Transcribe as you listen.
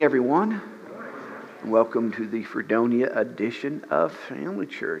Everyone, welcome to the Fredonia edition of Family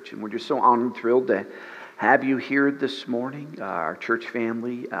Church, and we're just so honored and thrilled to have you here this morning, our church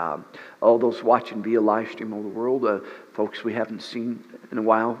family, all those watching via live stream all over the world, folks we haven't seen in a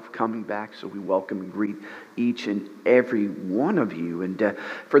while coming back, so we welcome and greet each and every one of you. And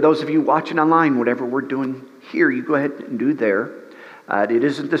for those of you watching online, whatever we're doing here, you go ahead and do there. It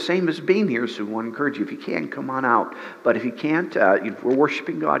isn't the same as being here, so we want to encourage you. If you can, come on out. But if you can't, if we're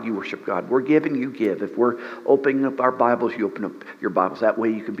worshiping God, you worship God. We're giving, you give. If we're opening up our Bibles, you open up your Bibles. That way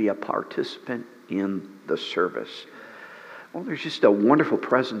you can be a participant in the service. Well, there's just a wonderful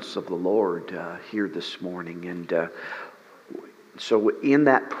presence of the Lord here this morning. And so in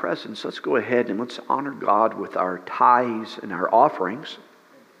that presence, let's go ahead and let's honor God with our tithes and our offerings.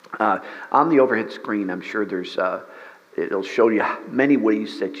 On the overhead screen, I'm sure there's... it'll show you many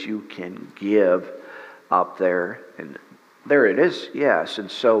ways that you can give up there. And there it is, yes. And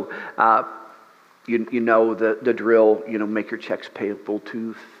so, you know the drill, make your checks payable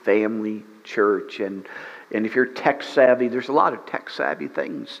to Family Church. And if you're tech savvy, there's a lot of tech savvy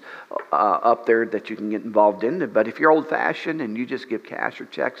things up there that you can get involved in. But if you're old fashioned and you just give cash or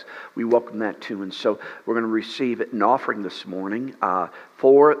checks, we welcome that too. And so we're going to receive an offering this morning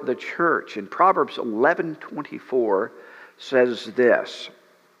for the church. And Proverbs 11:24 says this: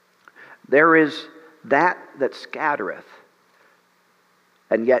 "There is that scattereth,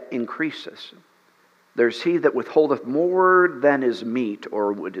 and yet increaseth. There's he that withholdeth more than is meet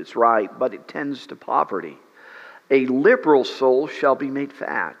or what is right, but it tends to poverty. A liberal soul shall be made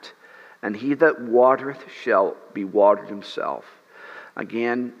fat, and he that watereth shall be watered himself."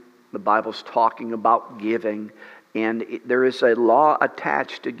 Again, the Bible's talking about giving, and there is a law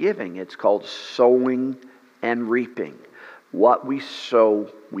attached to giving. It's called sowing and reaping. What we sow,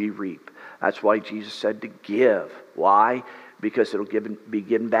 we reap. That's why Jesus said to give. Why? Because it'll be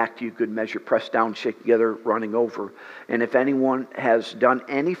given back to you, good measure, pressed down, shaken together, running over. And if anyone has done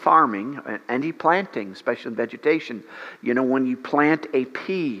any farming, any planting, especially vegetation, when you plant a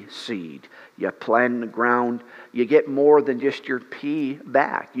pea seed, you plant in the ground, you get more than just your pea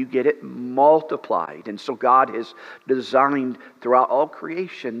back. You get it multiplied. And so God has designed throughout all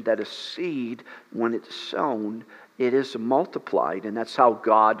creation that a seed, when it's sown, it is multiplied. And that's how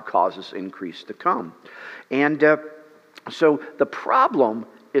God causes increase to come. And so the problem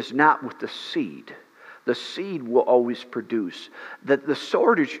is not with the seed. The seed will always produce. The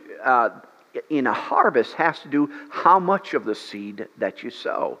shortage in a harvest has to do how much of the seed that you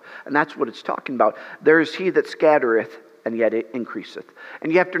sow. And that's what it's talking about. There is he that scattereth, and yet it increaseth.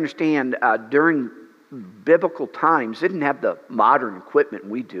 And you have to understand, during biblical times, they didn't have the modern equipment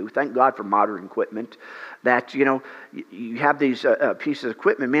we do. Thank God for modern equipment. That, you have these pieces of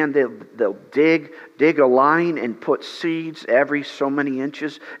equipment, man, they'll dig a line and put seeds every so many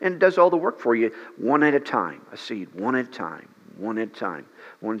inches, and it does all the work for you, one at a time, a seed, one at a time.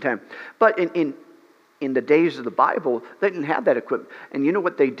 But in the days of the Bible, they didn't have that equipment. And you know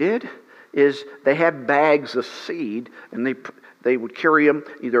what they did? Is they had bags of seed, and they would carry them,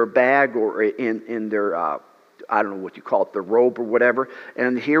 either a bag or in their, I don't know what you call it, the robe or whatever.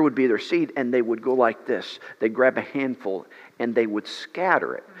 And here would be their seed, and they would go like this. They'd grab a handful, and they would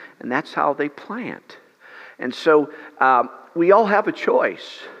scatter it. And that's how they plant. And so we all have a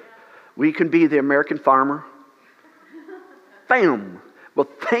choice. We can be the American farmer. Bam! Well,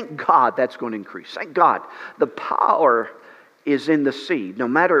 thank God that's going to increase. Thank God. The power is in the seed. No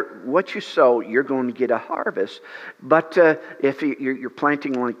matter what you sow, you're going to get a harvest. But if you're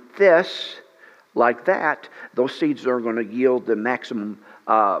planting like this, like that, those seeds are going to yield the maximum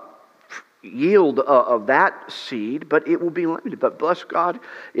yield of that seed, but it will be limited. But bless God,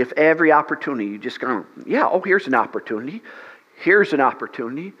 if every opportunity, you just go, here's an opportunity, here's an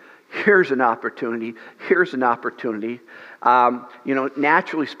opportunity, here's an opportunity, here's an opportunity.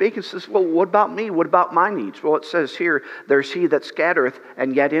 Naturally speaking, it says, well, what about me? What about my needs? Well, it says here, there's he that scattereth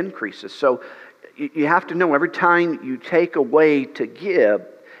and yet increases. So you have to know every time you take away to give,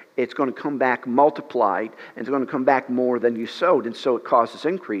 it's going to come back multiplied, and it's going to come back more than you sowed, and so it causes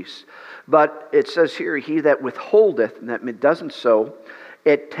increase. But it says here, he that withholdeth, and that doesn't sow,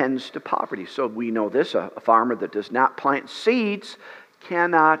 it tends to poverty. So we know this, a farmer that does not plant seeds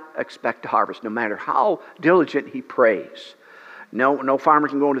cannot expect to harvest, no matter how diligent he prays. No farmer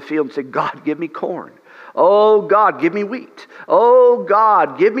can go in the field and say, God, give me corn. Oh, God, give me wheat. Oh,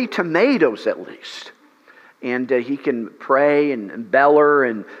 God, give me tomatoes at least. And he can pray and beller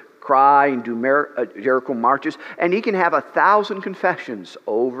and cry and do Jericho marches. And he can have 1,000 confessions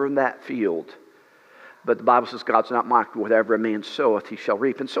over in that field. But the Bible says God's not mocked. Whatever a man soweth, he shall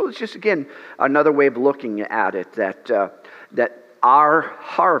reap. And so it's just, again, another way of looking at it, that our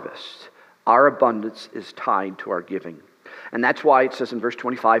harvest, our abundance is tied to our giving. And that's why it says in verse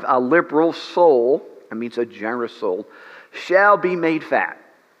 25, a liberal soul, that means a generous soul, shall be made fat.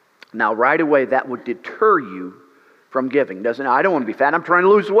 Now, right away, that would deter you from giving, doesn't it? I don't want to be fat. I'm trying to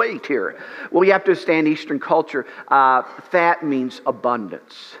lose weight here. Well, you have to understand Eastern culture. Fat means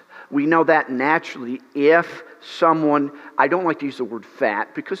abundance. We know that naturally if someone, I don't like to use the word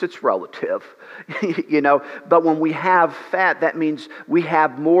fat because it's relative, but when we have fat, that means we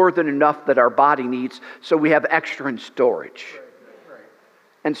have more than enough that our body needs, so we have extra in storage.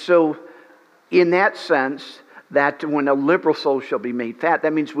 And so, in that sense, that when a liberal soul shall be made fat,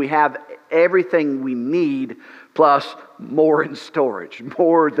 that means we have everything we need plus more in storage,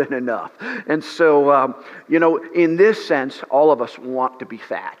 more than enough. And so, in this sense, all of us want to be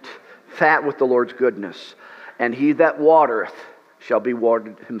fat with the Lord's goodness. And he that watereth shall be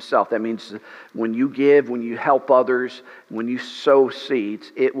watered himself. That means when you give, when you help others, when you sow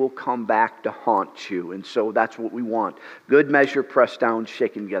seeds, it will come back to haunt you. And so that's what we want. Good measure, pressed down,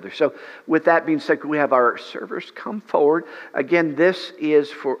 shaken together. So with that being said, we have our servers come forward. Again, this is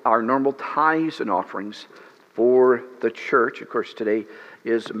for our normal tithes and offerings for the church. Of course, today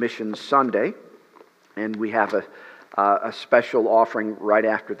is Mission Sunday, and we have a special offering right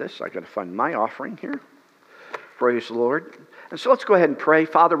after this. I got to find my offering here. Praise the Lord. And so let's go ahead and pray.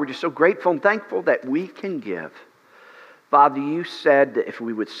 Father, we're just so grateful and thankful that we can give. Father, you said that if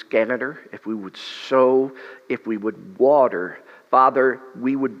we would scatter, if we would sow, if we would water, Father,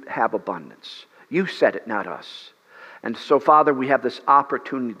 we would have abundance. You said it, not us. And so, Father, we have this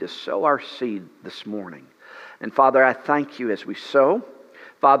opportunity to sow our seed this morning. And Father, I thank you as we sow.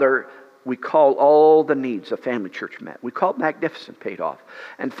 Father, we call all the needs of Family Church met. We call Magnificent paid off.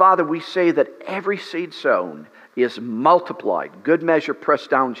 And Father, we say that every seed sown is multiplied. Good measure,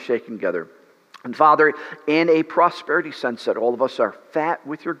 pressed down, shaken together. And Father, in a prosperity sense that all of us are fat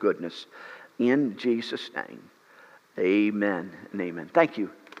with your goodness. In Jesus' name, amen and amen. Thank you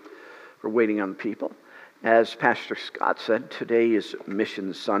for waiting on the people. As Pastor Scott said, today is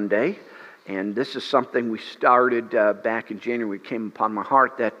Mission Sunday. And this is something we started back in January. It came upon my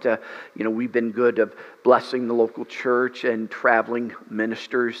heart that, we've been good of blessing the local church and traveling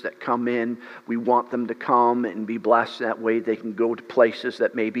ministers that come in. We want them to come and be blessed. That way they can go to places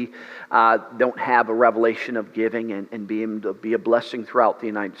that maybe don't have a revelation of giving and be able to be a blessing throughout the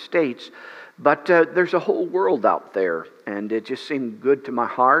United States. But there's a whole world out there. And it just seemed good to my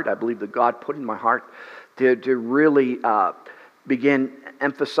heart. I believe that God put in my heart to really begin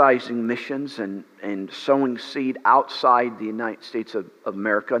emphasizing missions and sowing seed outside the United States of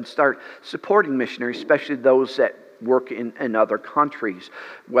America and start supporting missionaries, especially those that work in other countries,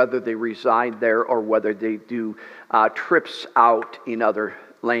 whether they reside there or whether they do trips out in other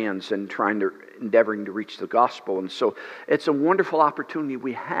lands and endeavoring to reach the gospel. And so it's a wonderful opportunity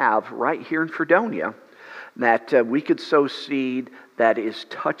we have right here in Fredonia that we could sow seed that is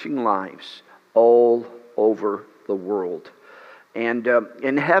touching lives all over the world. And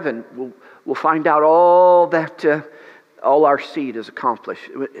in heaven, we'll find out all that all our seed is accomplished.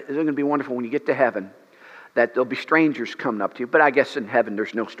 Isn't it going to be wonderful when you get to heaven that there'll be strangers coming up to you? But I guess in heaven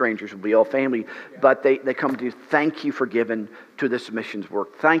there's no strangers. It'll be all family. But they come to you, thank you for giving to this missions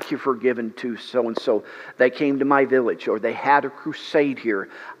work. Thank you for giving to so-and-so. They came to my village, or they had a crusade here.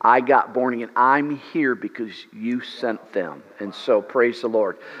 I got born again. I'm here because you sent them. And so praise the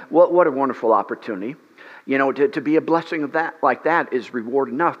Lord. What a wonderful opportunity. To be a blessing of that, like that, is reward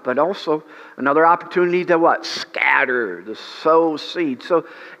enough. But also another opportunity to what? Scatter, to sow seed. So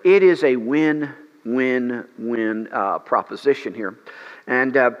it is a win-win-win proposition here.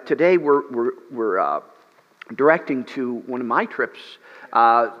 And today we're directing to one of my trips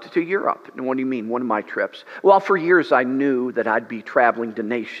to Europe. And what do you mean, one of my trips? Well, for years I knew that I'd be traveling to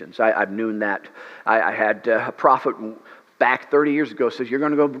nations. I've known that. I had a prophet back 30 years ago says, you're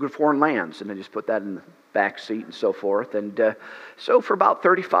going to go to foreign lands. And I just put that in the back seat and so forth. And so for about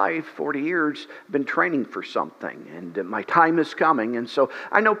 35, 40 years, I've been training for something. And my time is coming. And so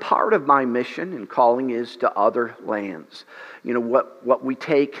I know part of my mission and calling is to other lands. What we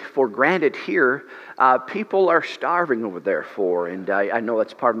take for granted here, people are starving over there for. And I know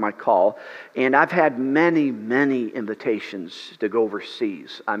that's part of my call. And I've had many, many invitations to go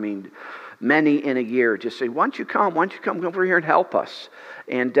overseas. I mean, many in a year just say, why don't you come over here and help us?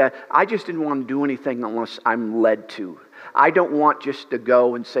 And I just didn't want to do anything unless I'm led to. I don't want just to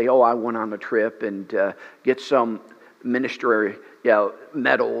go and say, I went on a trip and get some ministry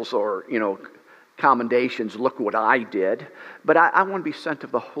medals or, commendations, look what I did. But I want to be sent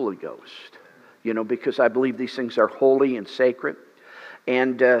of the Holy Ghost, because I believe these things are holy and sacred.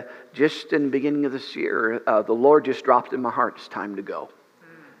 And just in the beginning of this year, the Lord just dropped in my heart, it's time to go.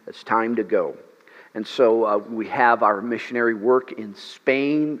 It's time to go. And so we have our missionary work in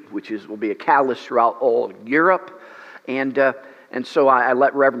Spain, which will be a catalyst throughout all of Europe. And so I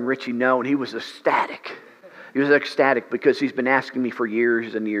let Reverend Richie know, and he was ecstatic. He was ecstatic because he's been asking me for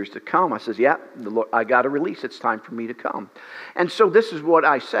years and years to come. I says, yeah, I got a release. It's time for me to come. And so this is what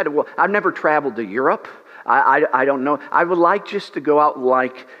I said. Well, I've never traveled to Europe. I don't know. I would like just to go out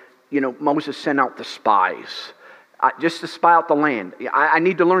like, Moses sent out the spies. Just to spy out the land. I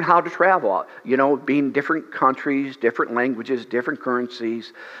need to learn how to travel. Being different countries, different languages, different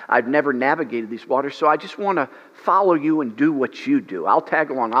currencies. I've never navigated these waters, so I just want to follow you and do what you do. I'll tag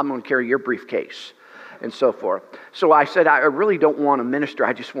along. I'm going to carry your briefcase and so forth. So I said, I really don't want to minister.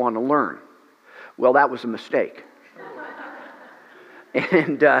 I just want to learn. Well, that was a mistake.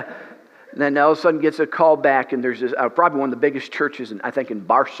 And then all of a sudden gets a call back, and there's this, probably one of the biggest churches, I think, in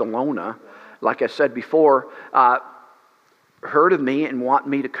Barcelona. Like I said before, heard of me and want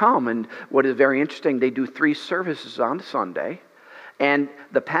me to come. And what is very interesting, they do 3 services on Sunday. And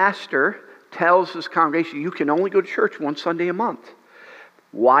the pastor tells his congregation, you can only go to church one Sunday a month.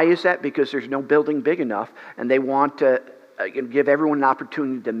 Why is that? Because there's no building big enough, and they want to give everyone an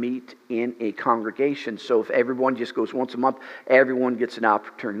opportunity to meet in a congregation. So if everyone just goes once a month, everyone gets an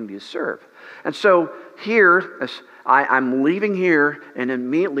opportunity to serve. And so here, I'm leaving here, and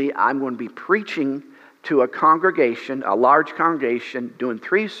immediately I'm going to be preaching to a congregation, a large congregation, doing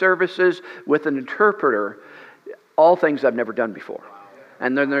 3 services with an interpreter, all things I've never done before.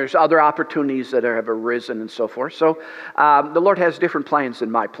 And then there's other opportunities that have arisen and so forth. So the Lord has different plans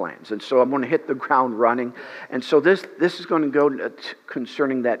than my plans. And so I'm going to hit the ground running. And so this is going to go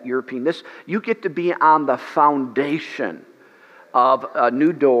concerning that European. You get to be on the foundation of a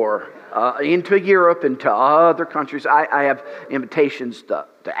new door into Europe, into other countries. I have invitations to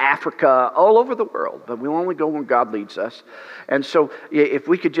Africa, all over the world. But we only go when God leads us. And so if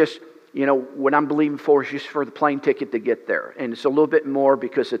we could just... what I'm believing for is just for the plane ticket to get there. And it's a little bit more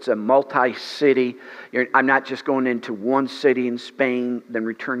because it's a multi-city. I'm not just going into one city in Spain, then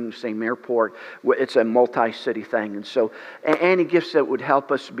returning to the same airport. It's a multi-city thing. And so any gifts that would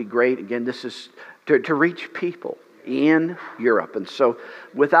help us would be great. Again, this is to reach people in Europe. And so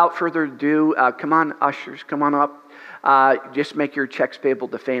without further ado, come on, ushers, come on up. Just make your checks payable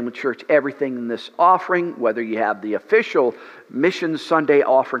to Family Church. Everything in this offering, whether you have the official Mission Sunday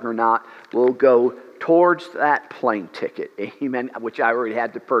offering or not, will go towards that plane ticket. Amen. Which I already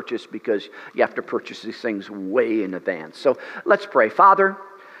had to purchase because you have to purchase these things way in advance. So let's pray. Father,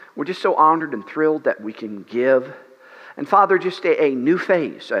 we're just so honored and thrilled that we can give. And Father, just a new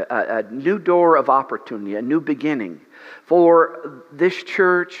phase, a new door of opportunity, a new beginning for this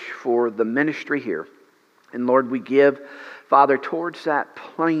church, for the ministry here. And Lord, we give, Father, towards that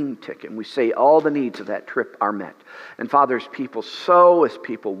plane ticket. And we say all the needs of that trip are met. And Father, as people sow, as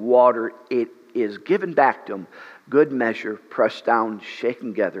people water, it is given back to them. Good measure, pressed down, shaken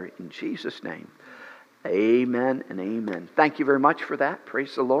together. In Jesus' name, amen and amen. Thank you very much for that.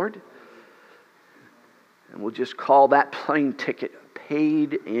 Praise the Lord. And we'll just call that plane ticket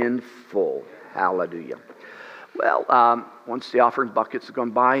paid in full. Hallelujah. Well, once the offering buckets have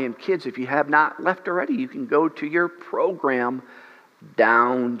gone by, and kids, if you have not left already, you can go to your program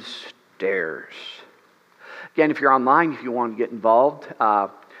downstairs. Again, if you're online, if you want to get involved,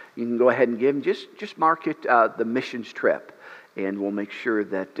 you can go ahead and give. Just mark it the missions trip, and we'll make sure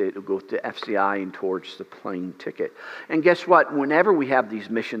that it'll go to FCI and towards the plane ticket. And guess what? Whenever we have these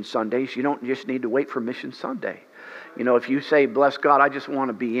Mission Sundays, you don't just need to wait for Mission Sunday. If you say, bless God, I just want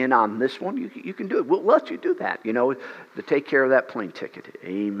to be in on this one, you can do it. We'll let you do that, to take care of that plane ticket.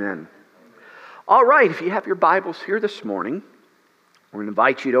 Amen. All right, if you have your Bibles here this morning, we're going to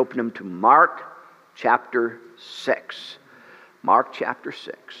invite you to open them to Mark chapter 6. Mark chapter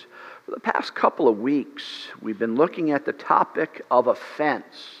 6. For the past couple of weeks, we've been looking at the topic of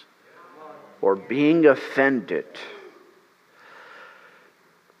offense or being offended.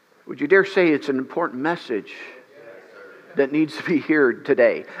 Would you dare say it's an important message that needs to be heard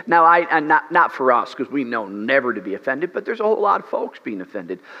today? Now, not for us, because we know never to be offended, but there's a whole lot of folks being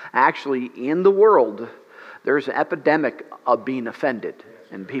offended. Actually, in the world, there's an epidemic of being offended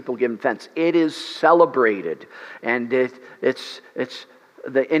and people giving offense. It is celebrated, and it's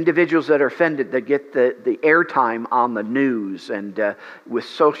the individuals that are offended that get the airtime on the news, and with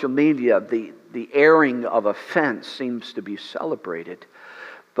social media, the airing of offense seems to be celebrated.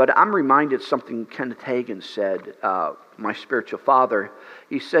 But I'm reminded something Kenneth Hagin said, my spiritual father.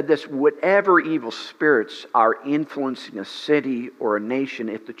 He said this: whatever evil spirits are influencing a city or a nation,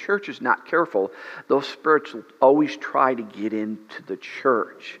 if the church is not careful, those spirits will always try to get into the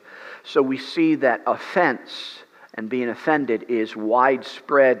church. So we see that offense and being offended is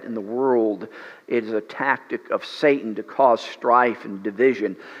widespread in the world. It is a tactic of Satan to cause strife and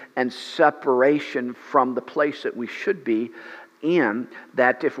division and separation from the place that we should be in,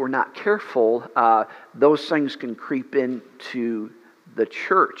 that if we're not careful, those things can creep into the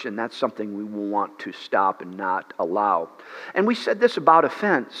church, and that's something we will want to stop and not allow. And we said this about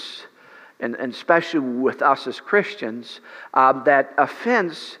offense, and especially with us as Christians, that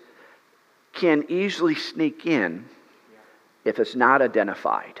offense can easily sneak in if it's not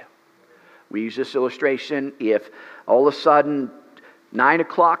identified. We use this illustration: if all of a sudden 9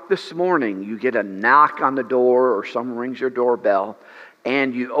 o'clock this morning you get a knock on the door or someone rings your doorbell,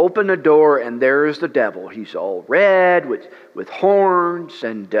 and you open the door and there is the devil. He's all red with horns,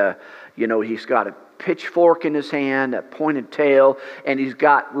 and he's got a pitchfork in his hand, a pointed tail, and he's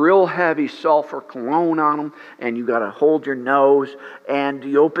got real heavy sulfur cologne on him, and you got to hold your nose, and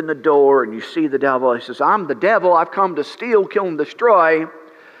you open the door and you see the devil. He says, "I'm the devil, I've come to steal, kill, and destroy."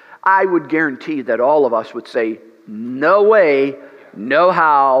 I would guarantee that all of us would say, "No way, no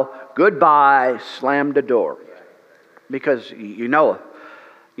how, goodbye," slam the door. Because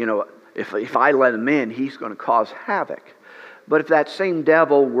if I let him in, he's going to cause havoc. But if that same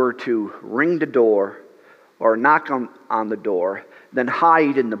devil were to ring the door or knock on the door, then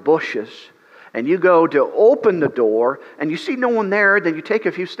hide in the bushes, and you go to open the door and you see no one there, then you take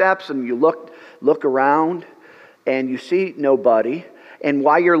a few steps and you look around and you see nobody, and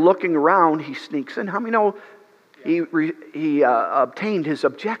while you're looking around, he sneaks in. How many know he obtained his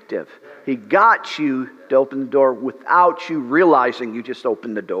objective? He got you to open the door without you realizing you just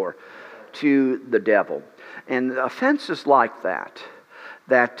opened the door to the devil. And offense is like that.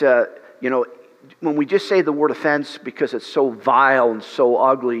 When we just say the word offense because it's so vile and so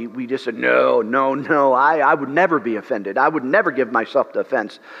ugly, we just say, no, I would never be offended. I would never give myself to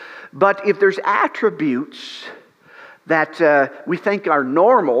offense. But if there's attributes that we think are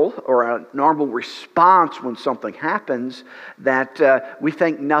normal, or a normal response when something happens, that we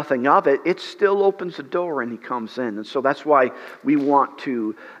think nothing of it, it still opens the door and he comes in. And so that's why we want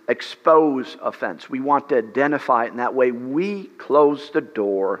to expose offense. We want to identify it, and that way we close the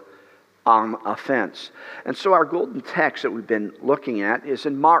door on offense. And so our golden text that we've been looking at is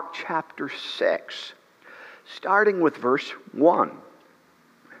in Mark chapter 6, starting with verse 1.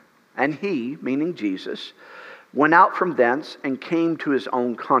 "And he," meaning Jesus, "went out from thence and came to his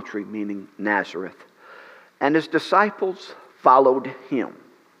own country," meaning Nazareth. "And his disciples followed him.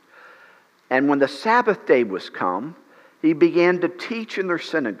 And when the Sabbath day was come, he began to teach in their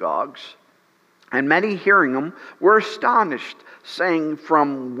synagogues. And many hearing him were astonished, saying,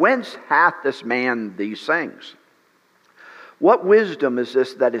 From whence hath this man these things? What wisdom is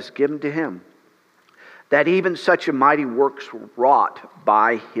this that is given to him, that even such a mighty works were wrought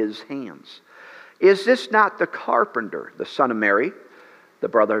by his hands? Is this not the carpenter, the son of Mary, the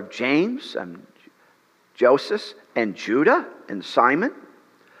brother of James and Joseph and Judah and Simon?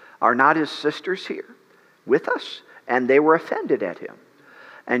 Are not his sisters here with us?" And they were offended at him.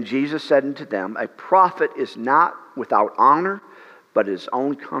 And Jesus said unto them, "A prophet is not without honor, but in his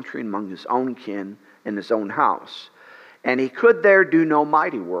own country, among his own kin, in his own house. And he could there do no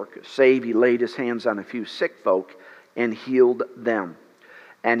mighty work, save he laid his hands on a few sick folk and healed them.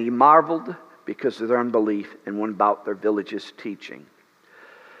 And he marveled because of their unbelief, and went about their villages teaching."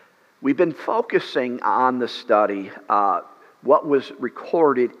 We've been focusing on the study, what was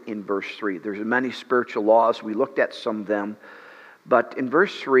recorded in verse 3. There's many spiritual laws. We looked at some of them. But in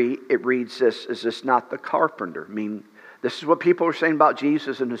verse 3, it reads this: "Is this not the carpenter?" I mean, this is what people are saying about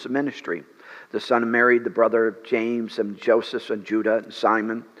Jesus and his ministry. "The son of Mary, the brother of James and Joseph and Judah and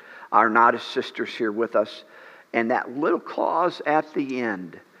Simon, are not his sisters here with us?" And that little clause at the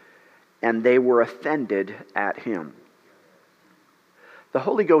end, "and they were offended at him." The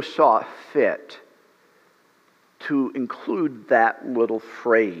Holy Ghost saw fit to include that little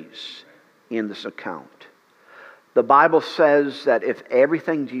phrase in this account. The Bible says that if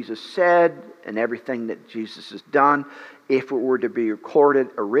everything Jesus said and everything that Jesus has done, if it were to be recorded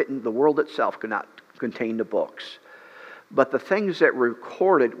or written, the world itself could not contain the books. But the things that were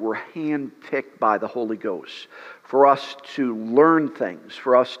recorded were handpicked by the Holy Ghost for us to learn things,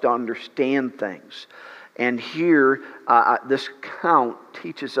 for us to understand things. And here, this account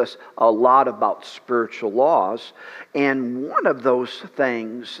teaches us a lot about spiritual laws. And one of those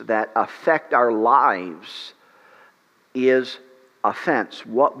things that affect our lives is offense,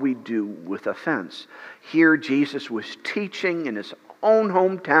 what we do with offense. Here, Jesus was teaching in his own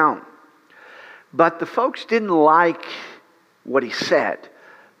hometown. But the folks didn't like what he said.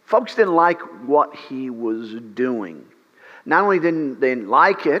 Folks didn't like what he was doing. Not only didn't they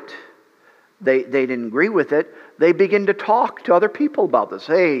like it, they didn't agree with it, they began to talk to other people about this.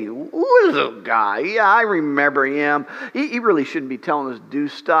 Hey, who is this guy? Yeah, I remember him. He really shouldn't be telling us to do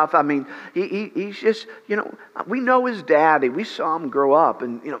stuff. I mean, he's just, we know his daddy. We saw him grow up,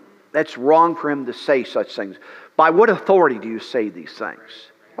 and, that's wrong for him to say such things. By what authority do you say these things?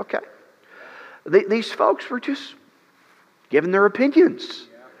 Okay. These folks were just giving their opinions.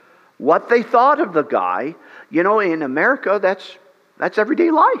 What they thought of the guy. In America, that's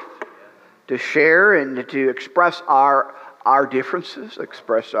everyday life. To share and to express our differences,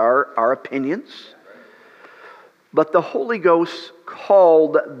 express our opinions. But the Holy Ghost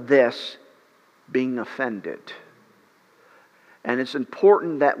called this being offended. And it's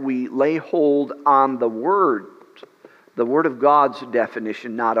important that we lay hold on the Word of God's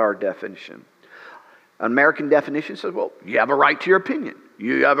definition, not our definition. An American definition says, well, you have a right to your opinion.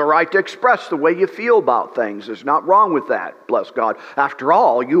 You have a right to express the way you feel about things. There's not wrong with that, bless God. After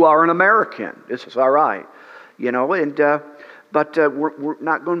all, you are an American. This is all right. But we're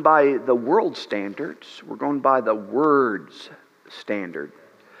not going by the world standards. We're going by the Word's standard.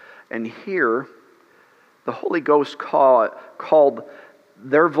 And here, the Holy Ghost called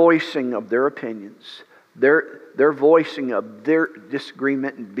their voicing of their opinions, their voicing of their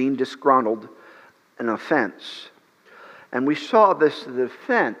disagreement and being disgruntled, an offense. And we saw the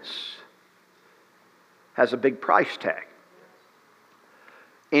offense has a big price tag.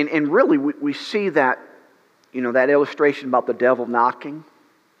 And really, we see that, that illustration about the devil knocking.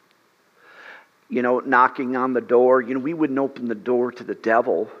 Knocking on the door. We wouldn't open the door to the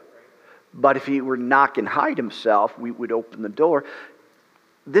devil. But if he were to knock and hide himself, we would open the door.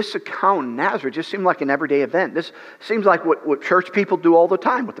 This account in Nazareth just seemed like an everyday event. This seems like what church people do all the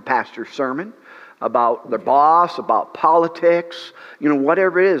time with the pastor's sermon. About their boss, about politics,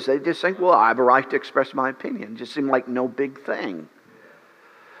 whatever it is. They just think, well, I have a right to express my opinion. It just seemed like no big thing.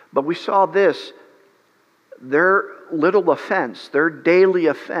 But we saw this. Their little offense, their daily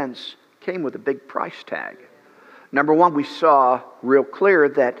offense, came with a big price tag. Number one, we saw real clear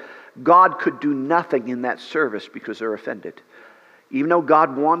that God could do nothing in that service because they're offended. Even though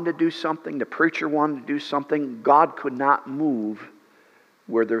God wanted to do something, the preacher wanted to do something, God could not move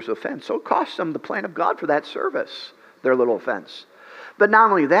where there's offense. So it cost them the plan of God for that service, their little offense. But not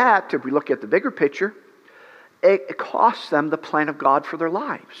only that, if we look at the bigger picture, it cost them the plan of God for their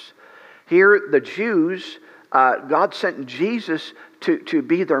lives. Here, the Jews, God sent Jesus to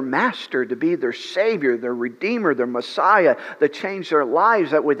be their master, to be their Savior, their Redeemer, their Messiah, to change their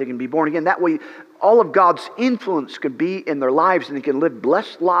lives. That way they can be born again. That way all of God's influence could be in their lives and they can live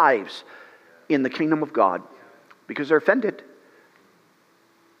blessed lives in the kingdom of God. Because they're offended.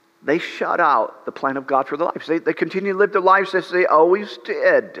 They shut out the plan of God for their lives. They continue to live their lives as they always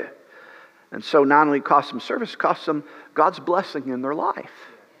did. And so not only cost them service, it cost them God's blessing in their life.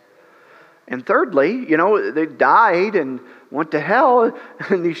 And thirdly, they died and went to hell.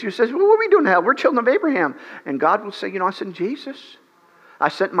 And Yeshua says, well, what are we doing in hell? We're children of Abraham. And God will say, I sent Jesus. I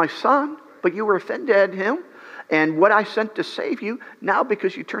sent my son, but you were offended at him. And what I sent to save you, now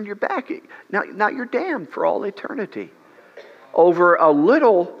because you turned your back, now you're damned for all eternity. Over a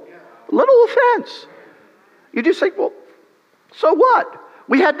little offense. You just say, well, so what?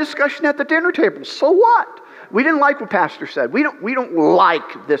 We had discussion at the dinner table. So what? We didn't like what Pastor said. We don't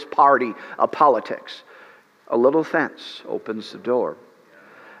like this party of politics. A little offense opens the door.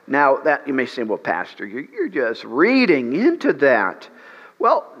 Now, that you may say, well, Pastor, you're just reading into that.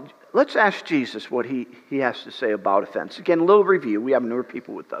 Well, let's ask Jesus what he has to say about offense. Again, a little review. We have newer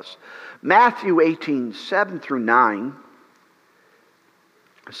people with us. Matthew 18, 7 through 9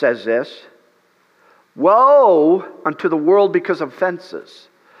 says this. Woe unto the world because of offenses.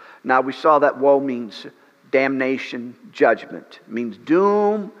 Now, we saw that woe means damnation, judgment. It means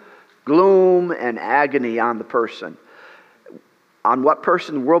doom, gloom, and agony on the person. On what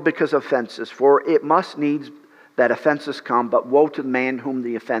person? The world because of offenses. For it must needs that offenses come, but woe to the man whom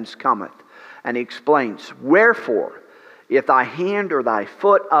the offense cometh. And he explains, wherefore, if thy hand or thy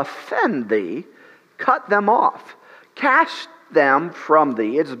foot offend thee, cut them off. Cast them from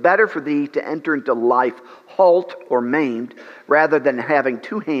thee. It's better for thee to enter into life halt or maimed, rather than having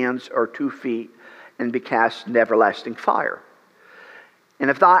 2 hands or 2 feet, and be cast in everlasting fire. And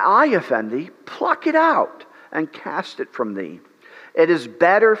if thy eye offend thee, pluck it out and cast it from thee. It is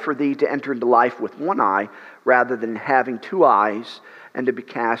better for thee to enter into life with 1 eye, rather than having 2 eyes, and to be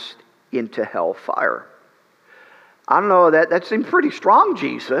cast into hell fire. I don't know, that seemed pretty strong,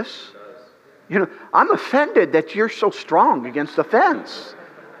 Jesus. I'm offended that you're so strong against offense.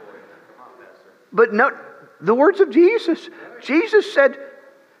 But no, the words of Jesus. Jesus said,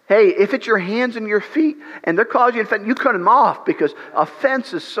 hey, if it's your hands and your feet and they're causing you offense, you cut them off, because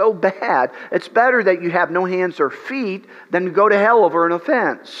offense is so bad. It's better that you have no hands or feet than to go to hell over an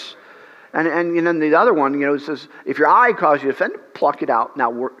offense. And then the other one, it says, if your eye causes you to offend, pluck it out.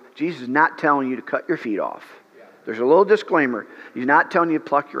 Now, Jesus is not telling you to cut your feet off. There's a little disclaimer. He's not telling you to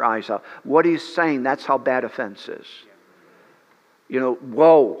pluck your eyes out. What he's saying, that's how bad offense is.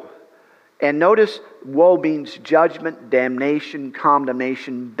 Woe. And notice, woe means judgment, damnation,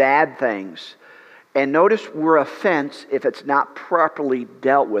 condemnation, bad things. And notice where offense, if it's not properly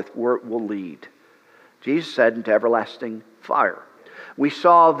dealt with, where it will lead. Jesus said, into everlasting fire. We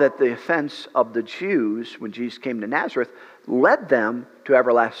saw that the offense of the Jews, when Jesus came to Nazareth, led them to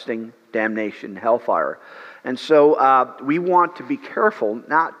everlasting damnation, hellfire. And so we want to be careful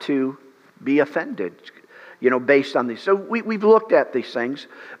not to be offended, based on these. So we've looked at these things,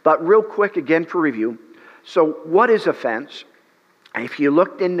 but real quick again for review. So what is offense? If you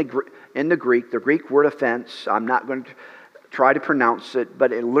looked in the Greek, the Greek word offense, I'm not going to try to pronounce it,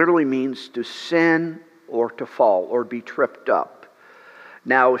 but it literally means to sin or to fall or be tripped up.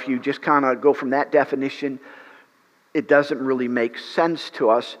 Now, if you just kind of go from that definition, it doesn't really make sense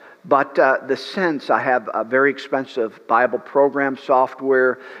to us. But the sense, I have a very expensive Bible program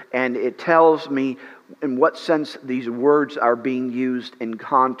software, and it tells me in what sense these words are being used in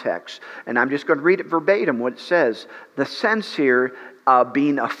context. And I'm just going to read it verbatim, what it says. The sense here,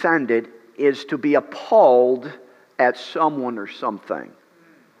 being offended, is to be appalled at someone or something.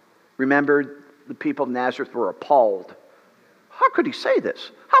 Remember, the people of Nazareth were appalled. How could he say this?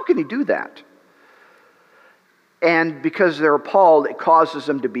 How can he do that? And because they're appalled, it causes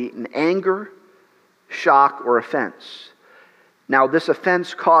them to be in anger, shock, or offense. Now, this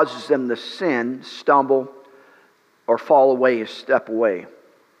offense causes them to sin, stumble, or fall away, step away.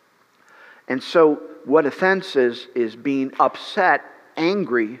 And so, what offense is being upset,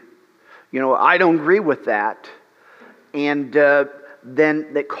 angry. I don't agree with that. And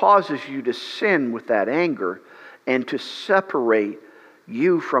then that causes you to sin with that anger and to separate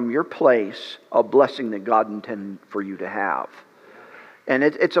you from your place of blessing that God intended for you to have. And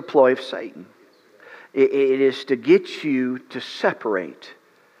it's a ploy of Satan. It is to get you to separate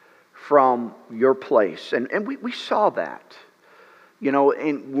from your place. And we saw that.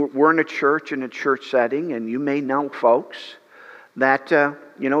 And we're in a church setting, and you may know folks that,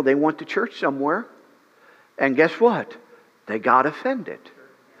 they went to church somewhere, and guess what? They got offended.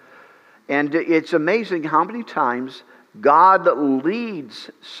 And it's amazing how many times God leads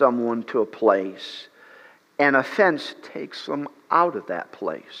someone to a place and offense takes them out of that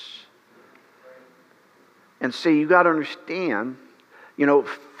place. And see, you got to understand,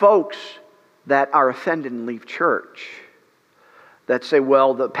 folks that are offended and leave church, that say,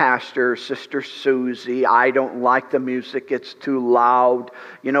 well, the pastor, Sister Susie, I don't like the music, it's too loud.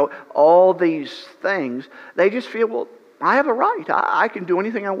 All these things, they just feel, well, I have a right. I can do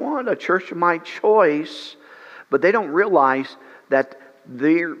anything I want, a church of my choice. But they don't realize that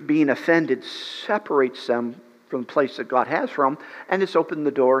their being offended separates them from the place that God has for them, and it's opened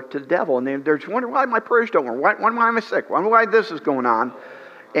the door to the devil. And they're just wondering why my prayers don't work. Why am I sick? Why this is going on?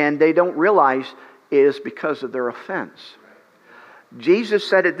 And they don't realize it is because of their offense. Jesus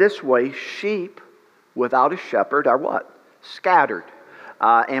said it this way, sheep without a shepherd are what? Scattered,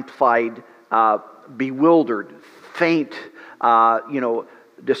 amplified, bewildered, faint,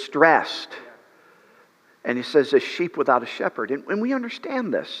 distressed. And he says, a sheep without a shepherd. And we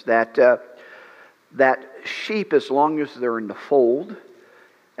understand this, that sheep, as long as they're in the fold,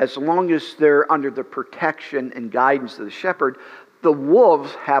 as long as they're under the protection and guidance of the shepherd, the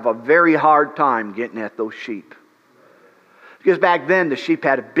wolves have a very hard time getting at those sheep. Because back then, the sheep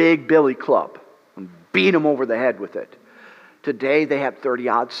had a big billy club and beat them over the head with it. Today, they have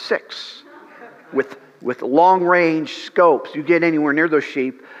 30-06 with long-range scopes. You get anywhere near those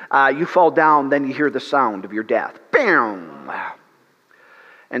sheep, you fall down, then you hear the sound of your death. Bam!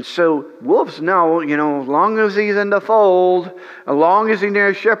 And so wolves know, as long as he's in the fold, as long as he's near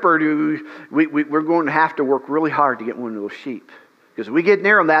a shepherd, we're going to have to work really hard to get one of those sheep. Because if we get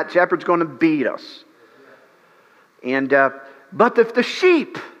near him, that shepherd's going to beat us. And but if the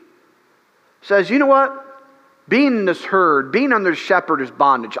sheep says, you know what? Being in this herd, being under the shepherd is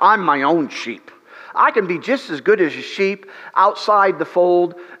bondage. I'm my own sheep. I can be just as good as a sheep outside the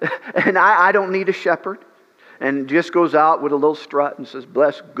fold, and I don't need a shepherd. And just goes out with a little strut and says,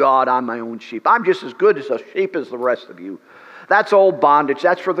 bless God, I'm my own sheep. I'm just as good as a sheep as the rest of you. That's old bondage.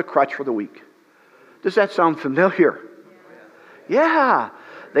 That's for the crutch for the weak. Does that sound familiar? Yeah.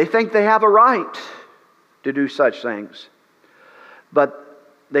 They think they have a right to do such things. But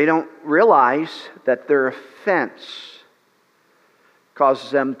they don't realize that their offense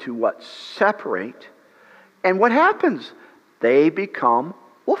causes them to what? Separate. And what happens? They become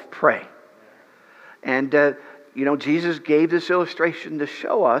wolf prey. And, Jesus gave this illustration to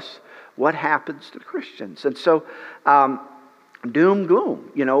show us what happens to Christians. And so, doom,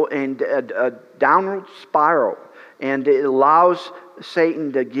 gloom, and a downward spiral. And it allows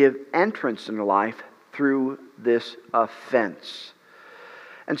Satan to give entrance in their life through this offense.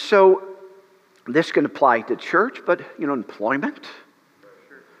 And so, this can apply to church, but, employment.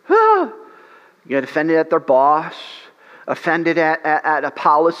 You get offended at their boss, offended at a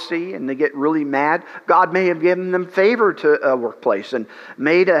policy, and they get really mad. God may have given them favor to a workplace and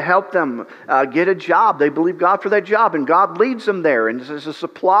may to help them get a job. They believe God for that job, and God leads them there, and there's a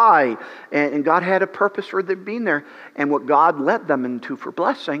supply, and God had a purpose for them being there. And what God led them into for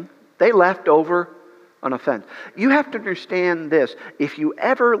blessing, they left over an offense. You have to understand this. If you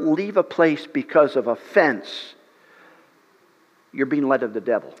ever leave a place because of offense, you're being led of the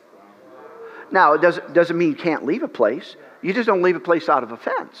devil. Now, it doesn't mean you can't leave a place. You just don't leave a place out of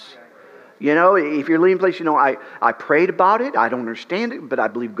offense. If you're leaving a place, I prayed about it, I don't understand it, but I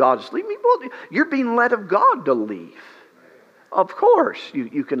believe God is leading me. Well, you're being led of God to leave. Of course,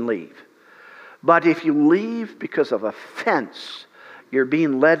 you can leave. But if you leave because of offense, you're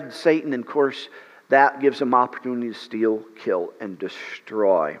being led to Satan, and of course, that gives them opportunity to steal, kill, and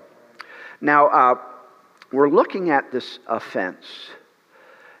destroy. Now, we're looking at this offense.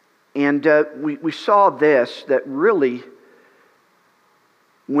 And we saw this, that really,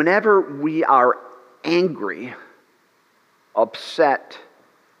 whenever we are angry, upset,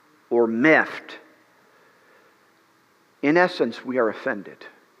 or miffed, in essence, we are offended.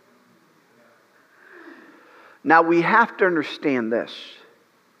 Now, we have to understand this.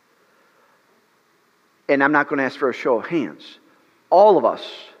 And I'm not going to ask for a show of hands. All of us,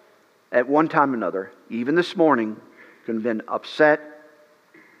 at one time or another, even this morning, could have been upset,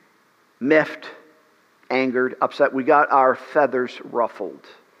 miffed, angered, upset. We got our feathers ruffled.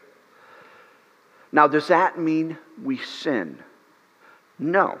 Now, does that mean we sin?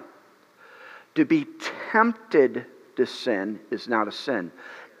 No. To be tempted to sin is not a sin.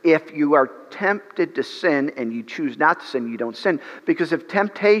 If you are tempted to sin and you choose not to sin, you don't sin. Because if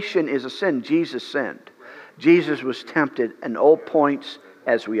temptation is a sin, Jesus sinned. Jesus was tempted in all points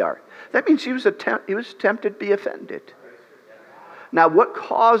as we are. That means he was tempted to be offended. Now, what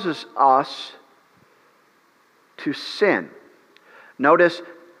causes us to sin? Notice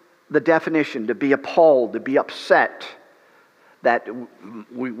the definition: to be appalled, to be upset, that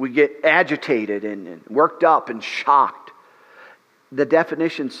we get agitated and worked up and shocked. The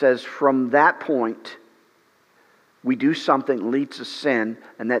definition says from that point, we do something that leads to sin,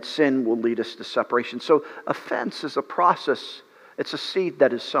 and that sin will lead us to separation. So offense is a process. It's a seed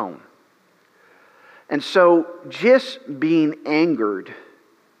that is sown. And so just being angered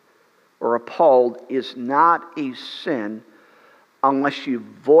or appalled is not a sin unless you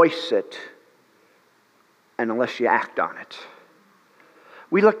voice it and unless you act on it.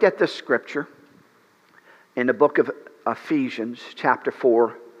 We looked at this scripture in the book of Ephesians, chapter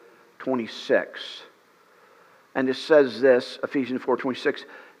 4, 26. And it says this, Ephesians 4:26,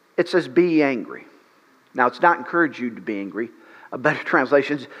 it says, be angry. Now, it's not encourage you to be angry. A better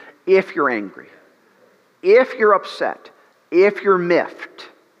translation is, if you're angry, if you're upset, if you're miffed.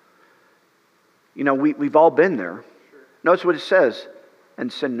 We've all been there. Notice what it says,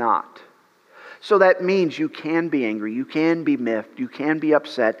 and sin not. So that means you can be angry, you can be miffed, you can be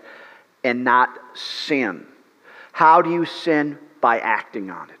upset, and not sin. How do you sin? By acting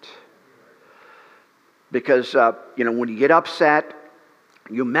on it. Because, when you get upset,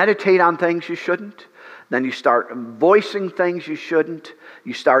 you meditate on things you shouldn't. Then you start voicing things you shouldn't.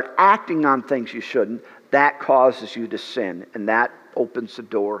 You start acting on things you shouldn't. That causes you to sin. And that opens the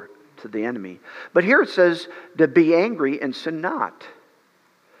door to the enemy. But here it says to be angry and sin not.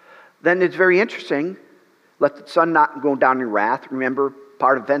 Then it's very interesting. Let the sun not go down in wrath. Remember,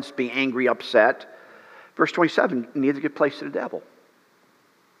 part of offense being angry, upset. Verse 27, neither give place to the devil.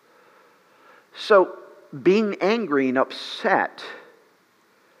 So, being angry and upset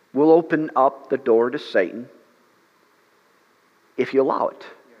will open up the door to Satan if you allow it.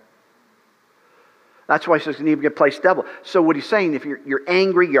 That's why he says you need to give place to the devil. So what he's saying, if you're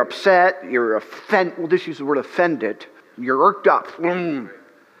angry, you're upset, you're offended, we'll just use the word offended, you're irked up.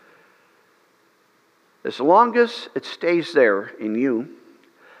 As long as it stays there in you,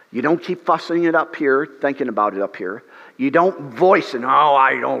 you don't keep fussing it up here, thinking about it up here. You don't voice it,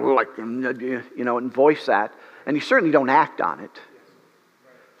 I don't like them, and voice that. And you certainly don't act on it.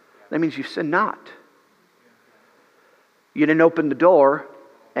 That means you sin not. You didn't open the door,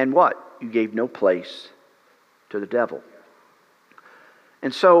 and what? You gave no place to the devil.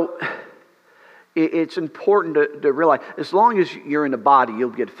 And so it's important to realize, as long as you're in the body, you'll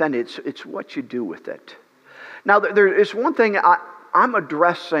get offended. It's what you do with it. Now, there is one thing I'm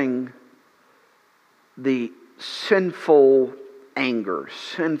addressing: the sinful anger,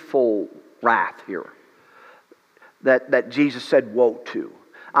 sinful wrath here that Jesus said woe to.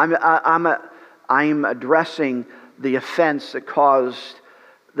 I'm addressing the offense that caused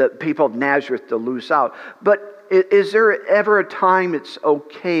the people of Nazareth to lose out. But is there ever a time it's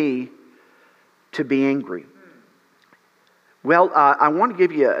okay to be angry? Well, I want to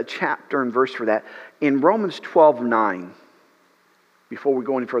give you a chapter and verse for that. In Romans 12:9, before we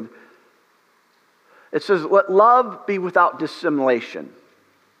go any further, it says, "Let love be without dissimulation."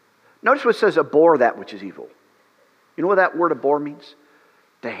 Notice what it says, "Abhor that which is evil." You know what that word abhor means?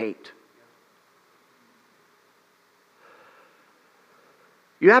 To hate.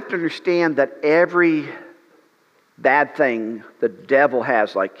 You have to understand that every bad thing the devil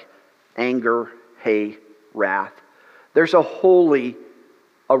has, like anger, hate, wrath, there's a holy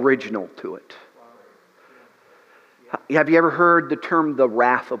original to it. Have you ever heard the term the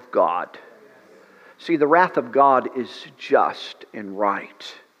wrath of God? See, the wrath of God is just and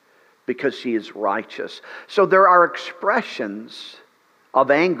right because He is righteous. So there are expressions of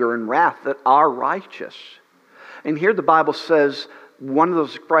anger and wrath that are righteous. And here the Bible says one of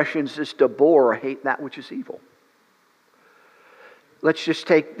those expressions is to abhor or hate that which is evil. Let's just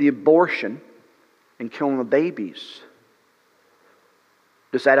take the abortion and killing the babies.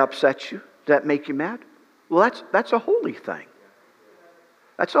 Does that upset you? Does that make you mad? Well, that's a holy thing.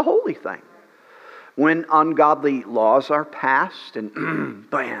 That's a holy thing. When ungodly laws are passed and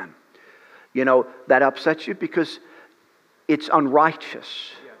bam, that upsets you because it's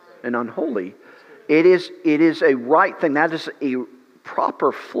unrighteous and unholy. It is a right thing. That is a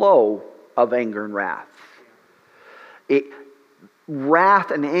proper flow of anger and wrath.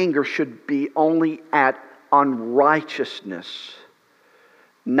 Wrath and anger should be only at unrighteousness,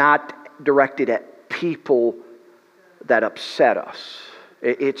 not directed at people that upset us.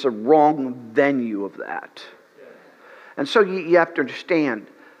 It's a wrong venue of that. And so you have to understand,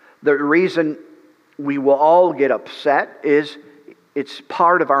 the reason we will all get upset is it's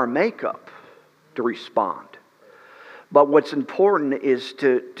part of our makeup to respond. But what's important is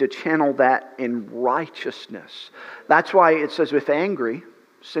to channel that in righteousness. That's why it says, if angry,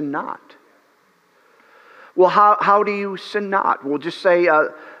 sin not. Well, how do you sin not? We'll just say a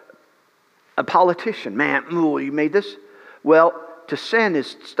politician, man, you made this? Well, to sin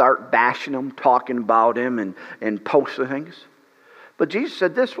is start bashing him, talking about him, and post the things. But Jesus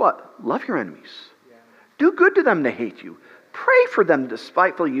said this, what? Love your enemies. Yeah. Do good to them that hate you. Pray for them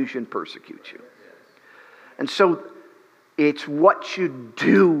despitefully use you and persecute you. And so it's what you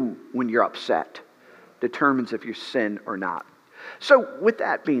do when you're upset determines if you sin or not. So with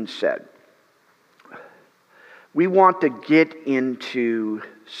that being said, we want to get into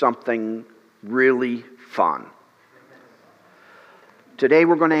something really fun. Today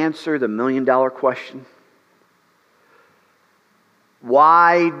we're going to answer the $1 million question.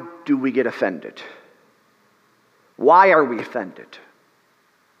 Why do we get offended? Why are we offended?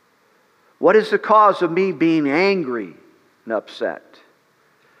 What is the cause of me being angry and upset?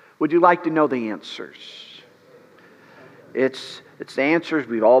 Would you like to know the answers? It's the answers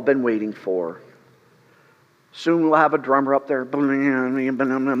we've all been waiting for. Soon we'll have a drummer up there. Bang!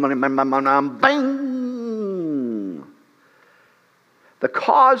 The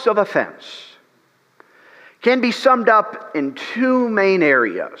cause of offense can be summed up in two main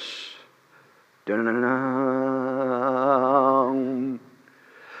areas.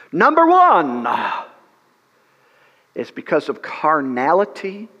 Number one is because of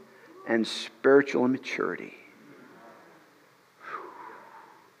carnality and spiritual immaturity.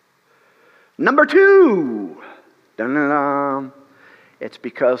 Number two, it's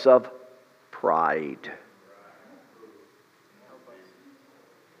because of pride.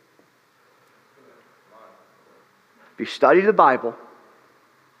 If you study the Bible,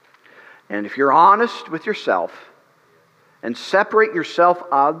 and if you're honest with yourself, and separate yourself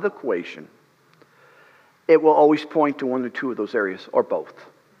out of the equation, it will always point to one or two of those areas, or both.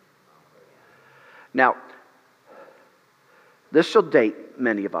 Now, this will date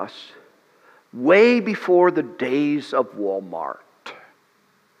many of us way before the days of Walmart.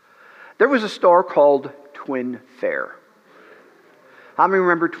 There was a store called Twin Fair. How many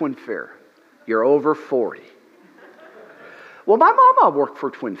remember Twin Fair? You're over 40. Well, my mama worked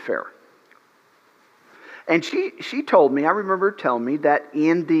for Twin Fair. And she told me, I remember her telling me, that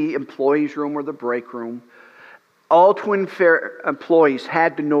in the employees' room or the break room, all Twin Fair employees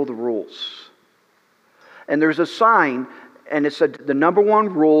had to know the rules. And there's a sign, and it said the number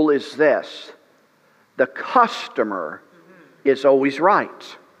one rule is this: the customer is always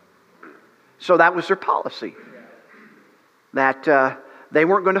right. So that was their policy. That they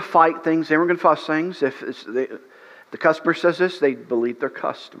weren't going to fight things, they weren't going to fuss things. If the customer says this, they believe their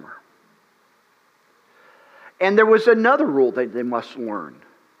customer. And there was another rule that they must learn.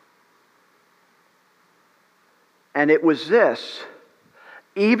 And it was this: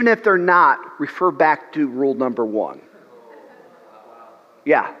 even if they're not, refer back to rule number 1.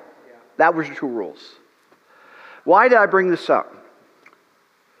 Yeah, that was the 2 rules. Why did I bring this up?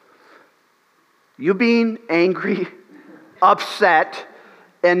 You being angry, upset,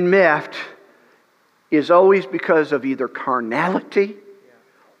 and miffed is always because of either carnality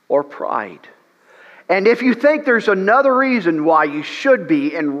or pride. And if you think there's another reason why you should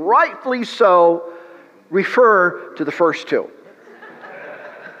be, and rightfully so, refer to the first 2.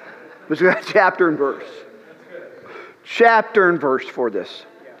 Because we got chapter and verse. Chapter and verse for this.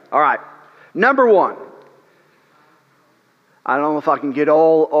 All right. Number 1. I don't know if I can get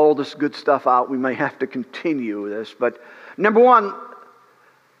all this good stuff out. We may have to continue this. But number 1,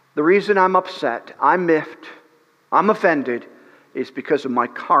 the reason I'm upset, I'm miffed, I'm offended, is because of my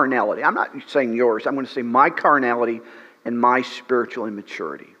carnality. I'm not saying yours. I'm going to say my carnality and my spiritual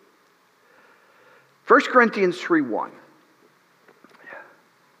immaturity. 1 Corinthians 3:1.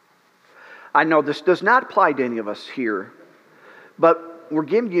 I know this does not apply to any of us here, but we're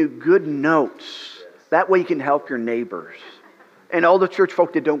giving you good notes. That way you can help your neighbors and all the church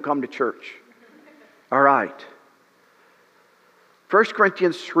folk that don't come to church. All right. 1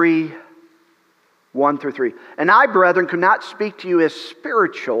 Corinthians 3, 1 through 3. And I, brethren, could not speak to you as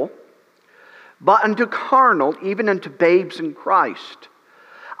spiritual, but unto carnal, even unto babes in Christ.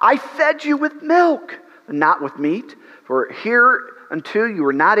 I fed you with milk, and not with meat, for hereunto you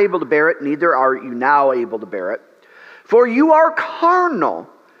were not able to bear it, neither are you now able to bear it. For you are carnal,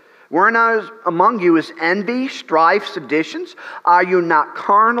 wherein among you is envy, strife, seditions. Are you not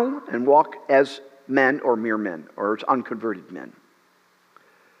carnal, and walk as men, or mere men, or as unconverted men?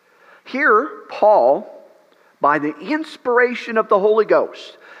 Here, Paul, by the inspiration of the Holy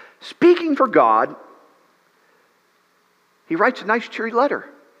Ghost, speaking for God, he writes a nice cheery letter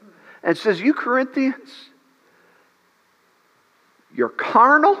and says, you Corinthians, you're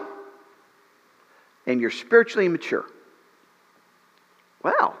carnal and you're spiritually immature.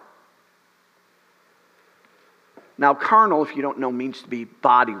 Wow. Now, carnal, if you don't know, means to be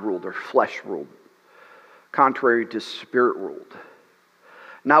body ruled or flesh ruled, contrary to spirit ruled.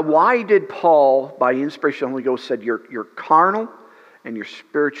 Now, why did Paul, by inspiration of the Holy Ghost, said you're carnal and you're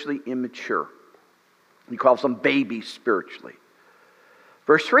spiritually immature? He calls them babies spiritually.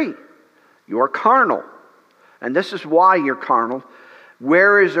 Verse 3, you are carnal. And this is why you're carnal.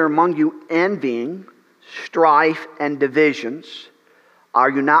 Where is there among you envying, strife, and divisions?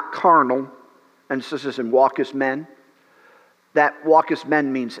 Are you not carnal? And this is in walk as men. That walk as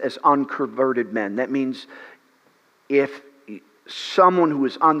men means as unconverted men. That means if someone who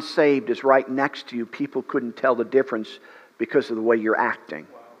is unsaved is right next to you, people couldn't tell the difference because of the way you're acting.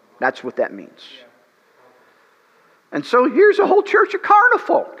 That's what that means. And so here's a whole church of carnal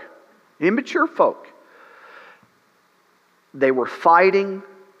folk, immature folk. They were fighting,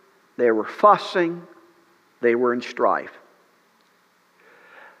 they were fussing, they were in strife.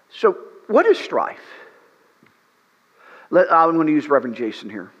 So what is strife? I'm going to use Reverend Jason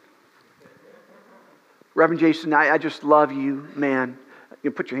here. Reverend Jason, I just love you, man.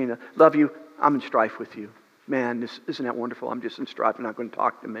 You put your hand up. Love you. I'm in strife with you. Man, isn't that wonderful? I'm just in strife. I'm not going to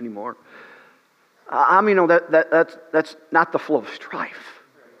talk to him anymore. That's not the flow of strife.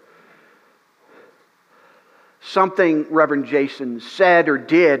 Something Reverend Jason said or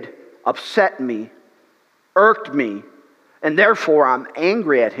did upset me, irked me, and therefore I'm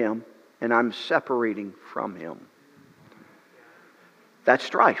angry at him and I'm separating from him. That's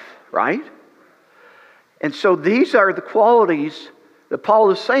strife, right? And so these are the qualities that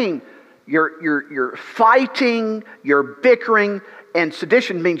Paul is saying. You're fighting, you're bickering, and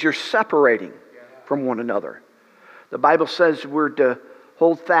sedition means you're separating from one another. The Bible says we're to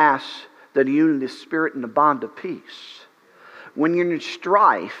hold fast the unity of the Spirit and the bond of peace. When you're in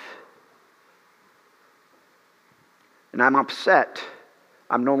strife, and I'm upset,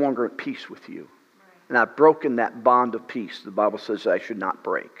 I'm no longer at peace with you. And I've broken that bond of peace the Bible says I should not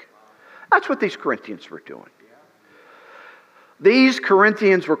break. That's what these Corinthians were doing. These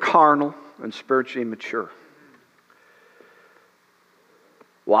Corinthians were carnal and spiritually immature.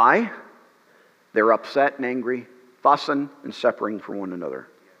 Why? They're upset and angry, fussing and separating from one another.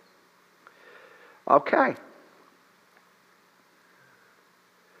 Okay.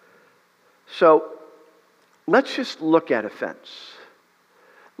 So, let's just look at offense.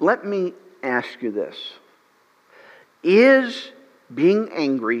 Let me ask you this. Is being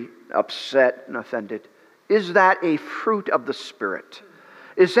angry, upset, and offended, is that a fruit of the Spirit?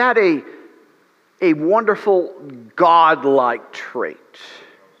 Is that a wonderful God-like trait?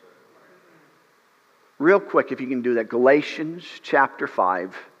 Real quick, if you can do that. Galatians chapter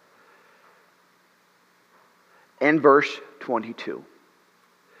 5 and verse 22.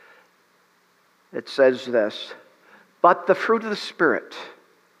 It says this, but the fruit of the Spirit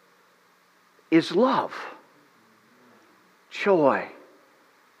is love, joy,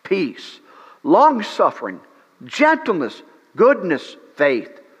 peace, long-suffering, gentleness, goodness,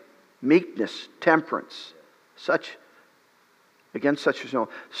 faith, meekness, temperance. Against such is no.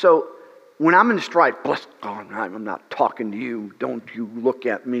 So, when I'm in strife, bless God, I'm not talking to you. Don't you look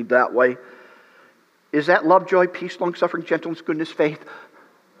at me that way. Is that love, joy, peace, long-suffering, gentleness, goodness, faith?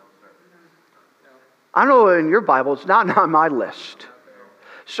 I know in your Bible it's not on my list.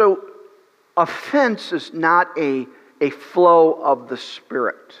 So, offense is not a flow of the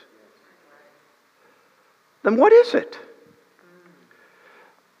Spirit. Then what is it?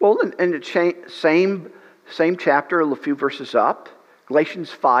 Well, in the same chapter, a few verses up,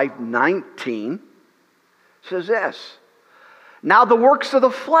 Galatians 5:19 says this, now the works of the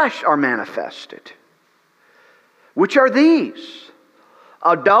flesh are manifested, which are these: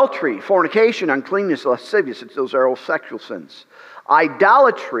 adultery, fornication, uncleanness, lasciviousness, those are all sexual sins.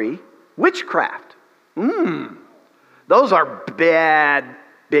 Idolatry, witchcraft. Those are bad,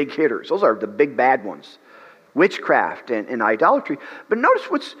 big hitters. Those are the big bad ones. Witchcraft and idolatry. But notice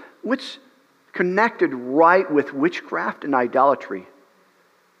what's connected right with witchcraft and idolatry.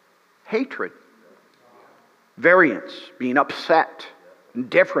 Hatred. Variance, being upset,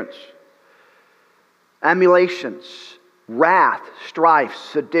 indifference. Emulations. Wrath, strife,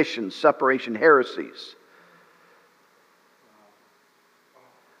 sedition, separation, heresies.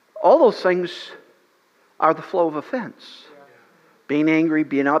 All those things are the flow of offense. Being angry,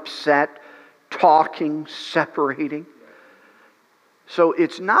 being upset, talking, separating. So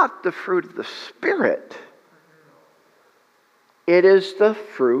it's not the fruit of the Spirit. It is the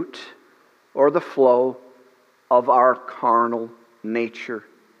fruit or the flow of our carnal nature,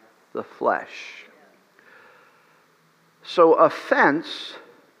 the flesh. So offense,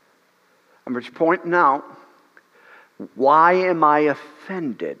 I'm just pointing out, why am I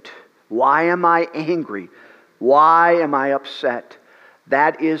offended? Why am I angry? Why am I upset?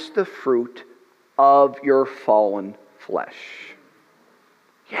 That is the fruit of your fallen flesh.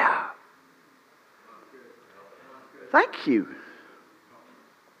 Yeah. Thank you.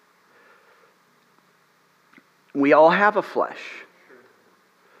 We all have a flesh.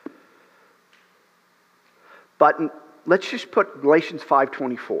 But let's just put Galatians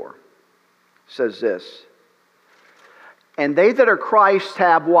 5:24. Says this. And they that are Christ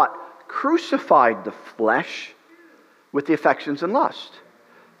have what? Crucified the flesh with the affections and lust.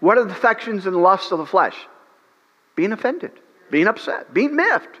 What are the affections and lusts of the flesh? Being offended, being upset, being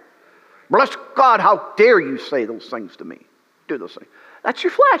miffed. Bless God, how dare you say those things to me? Do those things. That's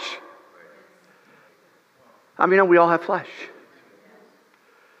your flesh. I mean, we all have flesh.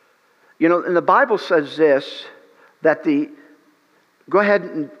 You know, and the Bible says this, that go ahead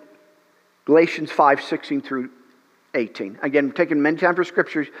and Galatians 5:16 through 18. Again, I'm taking many times for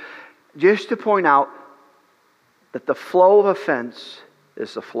scriptures just to point out that the flow of offense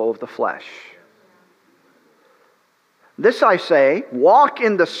is the flow of the flesh. This I say, walk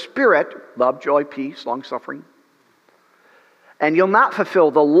in the Spirit, love, joy, peace, long-suffering, and you'll not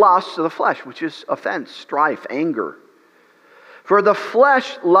fulfill the lusts of the flesh, which is offense, strife, anger. For the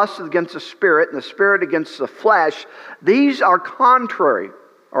flesh lusts against the Spirit, and the Spirit against the flesh. These are contrary,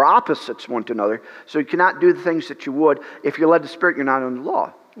 or opposites one to another. So you cannot do the things that you would. If you're led to the Spirit, you're not under the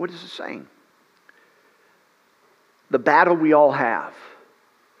law. What is it saying? The battle we all have.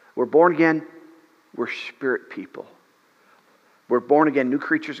 We're born again. We're Spirit people. We're born again, new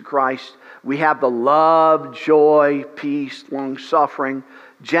creatures in Christ. We have the love, joy, peace, long-suffering,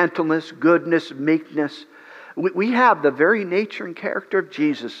 gentleness, goodness, meekness. We have the very nature and character of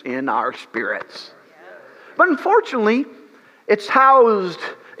Jesus in our spirits. But unfortunately, it's housed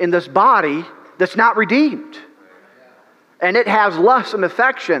in this body that's not redeemed. And it has lusts and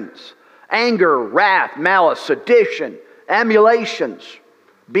affections, anger, wrath, malice, sedition, emulations,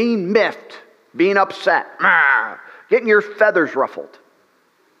 being miffed, being upset, getting your feathers ruffled.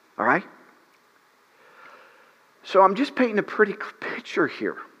 All right? So I'm just painting a pretty picture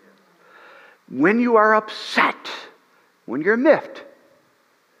here. when you are upset, when you're miffed,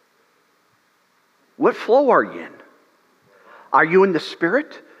 what flow are you in? Are you in the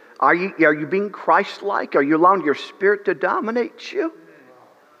Spirit? Are you being Christ-like? Are you allowing your Spirit to dominate you?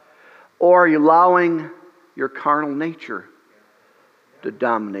 Or are you allowing your carnal nature to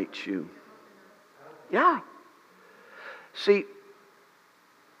dominate you? Yeah. See,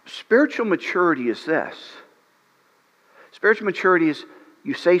 spiritual maturity is this. Spiritual maturity is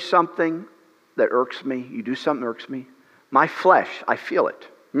you say something that irks me, you do something that irks me. My flesh, I feel it.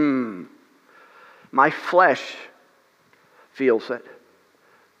 My flesh feels it.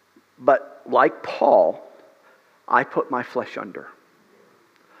 But like Paul, I put my flesh under.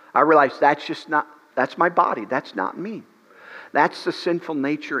 I realize that's my body. That's not me. That's the sinful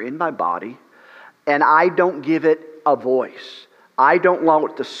nature in my body. And I don't give it a voice. I don't allow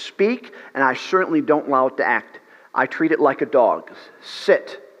it to speak, and I certainly don't allow it to act. I treat it like a dog.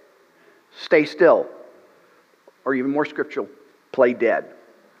 Sit. Stay still. Or even more scriptural, play dead.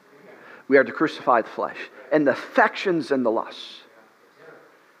 We are to crucify the flesh and the affections and the lusts.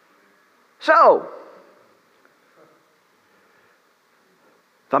 So,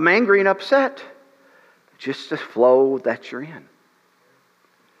 if I'm angry and upset, just the flow that you're in.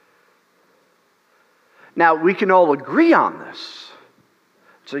 Now, we can all agree on this.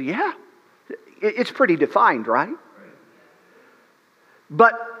 So, yeah, it's pretty defined, right?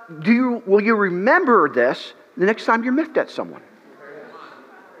 But will you remember this the next time you're miffed at someone?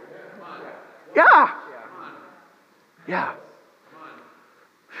 Yeah. Yeah.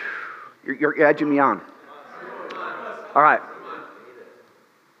 You're edging me on. All right.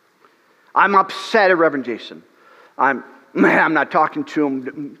 I'm upset at Reverend Jason. I'm not talking to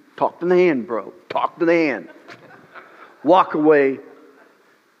him. Talk to the hand, bro. Talk to the hand. Walk away.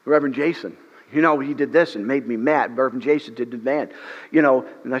 Reverend Jason, he did this and made me mad. Reverend Jason did the bad.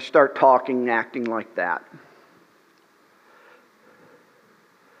 And I start talking, acting like that.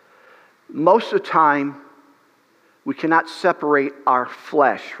 Most of the time, we cannot separate our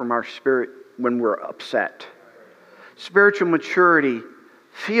flesh from our spirit when we're upset. Spiritual maturity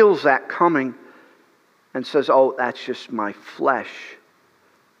feels that coming and says, oh, that's just my flesh.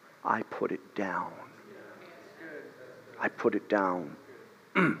 I put it down. I put it down.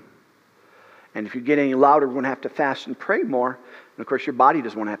 And if you get any louder, we're going to have to fast and pray more. And of course, your body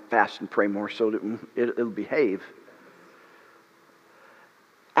doesn't want to have to fast and pray more, so that it'll behave.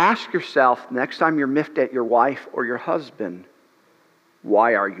 Ask yourself, next time you're miffed at your wife or your husband,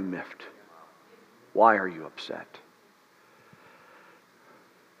 why are you miffed? Why are you upset?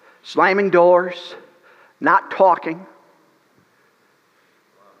 Slamming doors, not talking.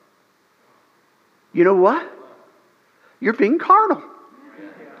 You know what? You're being carnal.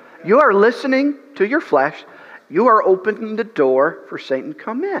 You are listening to your flesh. You are opening the door for Satan to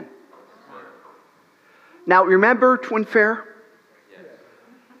come in. Now, remember Twin Fair?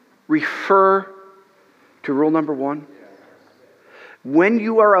 Refer to rule number 1. When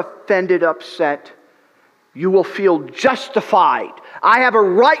you are offended, upset, you will feel justified. I have a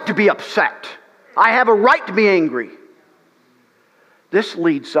right to be upset. I have a right to be angry. This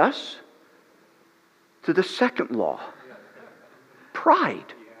leads us to the second law.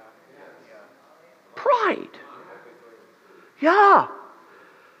 Pride. Pride. Yeah.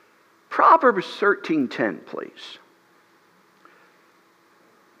 Proverbs 13:10, please.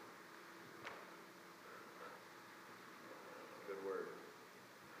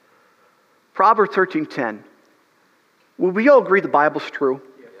 Proverbs 13:10. Will we all agree the Bible's true?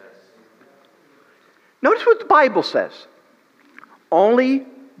 Yes. Notice what the Bible says. Only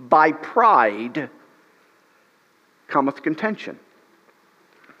by pride cometh contention.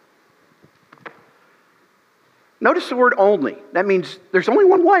 Notice the word only. That means there's only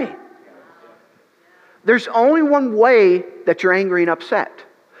one way. There's only one way that you're angry and upset.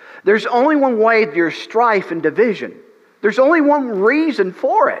 There's only one way that there's strife and division. There's only one reason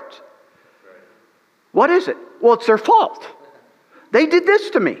for it. What is it? Well, it's their fault. They did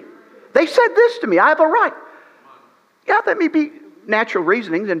this to me. They said this to me. I have a right. Yeah, that may be natural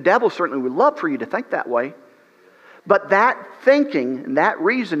reasoning, and the devil certainly would love for you to think that way. But that thinking and that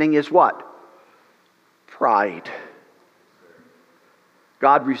reasoning is what? Pride.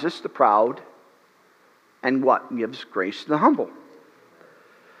 God resists the proud and what? Gives grace to the humble.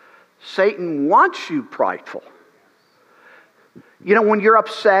 Satan wants you prideful. When you're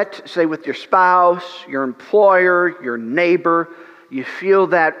upset, say with your spouse, your employer, your neighbor, you feel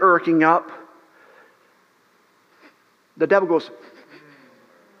that irking up. The devil goes,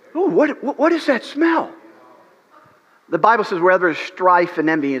 oh, what is that smell? The Bible says wherever there's strife and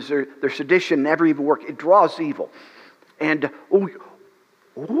envy, there's sedition and every evil work, it draws evil. And,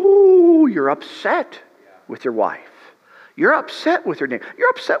 Ooh, you're upset with your wife. You're upset with your neighbor. You're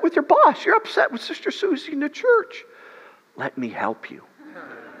upset with your boss. You're upset with Sister Susie in the church. Let me help you.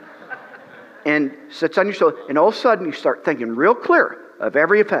 And sits on your shoulder, and all of a sudden you start thinking real clear of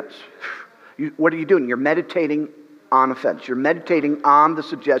every offense. What are you doing? You're meditating on offense. You're meditating on the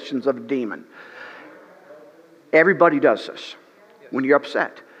suggestions of a demon. Everybody does this when you're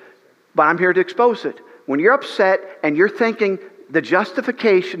upset. But I'm here to expose it. When you're upset and you're thinking the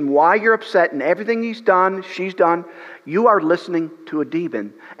justification why you're upset and everything he's done, she's done, you are listening to a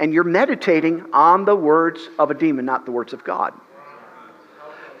demon. And you're meditating on the words of a demon, not the words of God.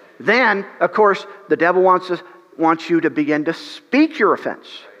 Then, of course, the devil wants you to begin to speak your offense.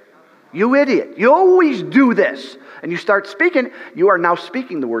 You idiot. You always do this. And you start speaking, you are now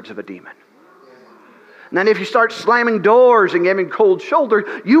speaking the words of a demon. And then if you start slamming doors and giving cold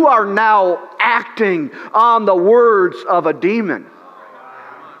shoulder, you are now acting on the words of a demon.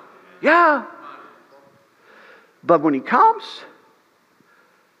 Yeah. But when he comes,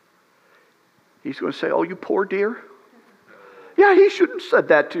 he's going to say, oh, you poor dear. Yeah, he shouldn't have said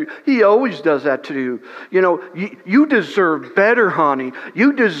that to you. He always does that to you. You know, you deserve better, honey.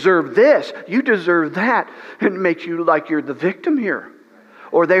 You deserve this. You deserve that. And it makes you like you're the victim here.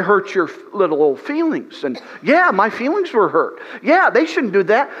 Or they hurt your little old feelings. And yeah, my feelings were hurt. Yeah, they shouldn't do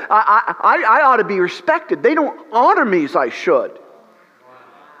that. I ought to be respected. They don't honor me as I should.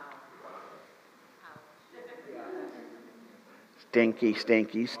 Stinky,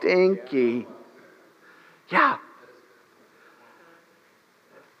 stinky, stinky. Yeah.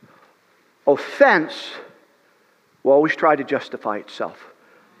 Offense will always try to justify itself.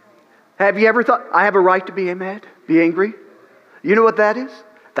 Have you ever thought, I have a right to be mad, be angry? You know what that is?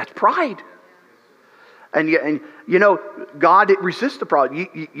 That's pride. And you know, God resists the pride.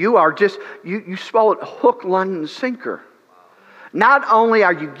 You are just, you swallow it hook, line, and sinker. Not only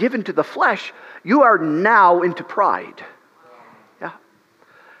are you given to the flesh, you are now into pride. Yeah.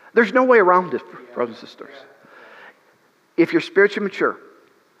 There's no way around this, brothers and sisters. If you're spiritually mature,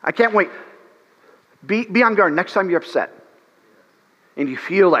 I can't wait. Be on guard next time you're upset. And you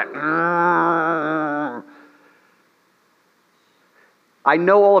feel that. I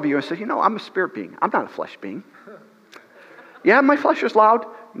know all of you. I say, you know, I'm a spirit being. I'm not a flesh being. Yeah, my flesh is loud.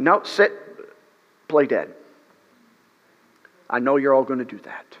 No, sit, play dead. I know you're all going to do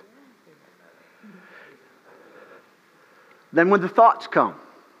that. Then when the thoughts come,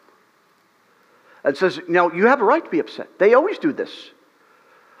 it says, you know, you have a right to be upset. They always do this.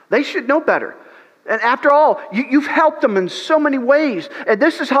 They should know better. And after all, you've helped them in so many ways, and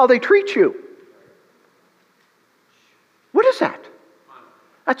this is how they treat you. What is that?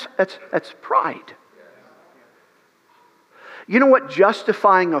 That's pride. You know what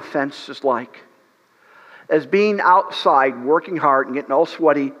justifying offense is like? As being outside, working hard, and getting all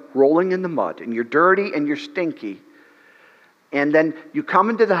sweaty, rolling in the mud, and you're dirty and you're stinky, and then you come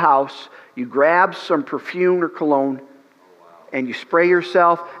into the house, you grab some perfume or cologne, and you spray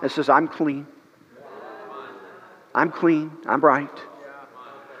yourself, and it says, I'm clean. I'm clean. I'm right.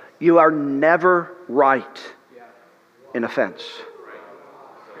 You are never right in offense.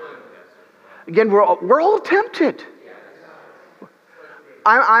 Again, we're all tempted.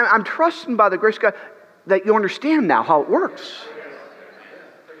 I'm trusting by the grace of God that you understand now how it works.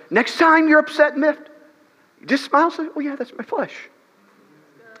 Next time you're upset and miffed, you just smile and say, oh yeah, that's my flesh.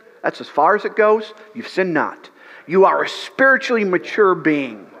 That's as far as it goes. You've sinned not. You are a spiritually mature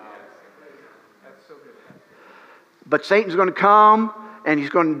being. But Satan's going to come and he's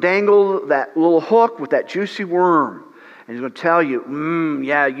going to dangle that little hook with that juicy worm. And he's going to tell you,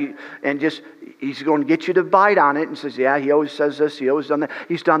 he's going to get you to bite on it and says, yeah, he always says this, he always done that.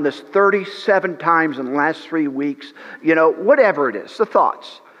 He's done this 37 times in the last 3 weeks. You know, whatever it is, the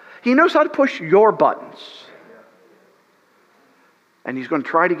thoughts. He knows how to push your buttons. And he's going to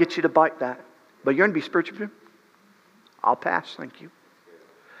try to get you to bite that. But you're going to be spiritual. I'll pass, thank you.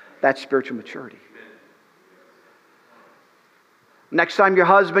 That's spiritual maturity. Next time your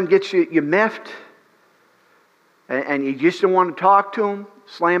husband gets you miffed, and you just don't want to talk to him,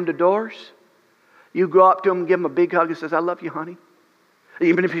 slam the doors, you go up to him and give him a big hug and says, I love you, honey.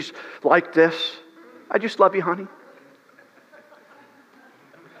 Even if he's like this, I just love you, honey.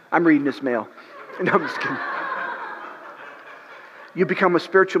 I'm reading this mail. No, I'm just kidding. You become a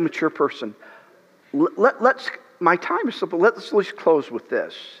spiritual mature person. My time is simple. Let's close with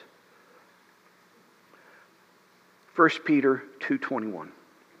this. 1 Peter 2:21.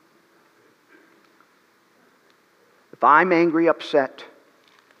 If I'm angry, upset,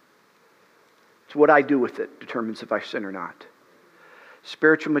 it's what I do with it determines if I sin or not.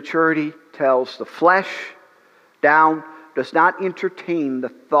 Spiritual maturity tells the flesh down, does not entertain the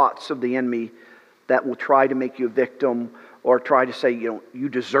thoughts of the enemy that will try to make you a victim or try to say, you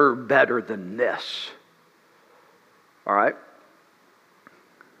deserve better than this. All right?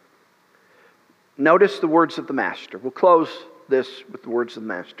 Notice the words of the Master. We'll close this with the words of the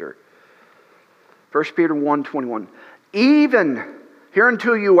Master. 1 Peter 1:21. Even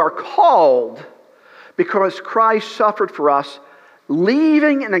hereunto you are called, because Christ suffered for us,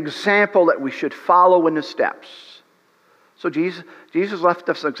 leaving an example that we should follow in his steps. So Jesus left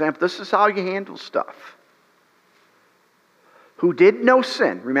us an example. This is how you handle stuff. Who did no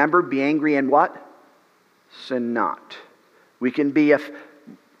sin. Remember, be angry and what? Sin not. We can be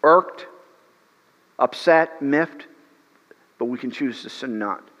irked, upset, miffed, but we can choose to sin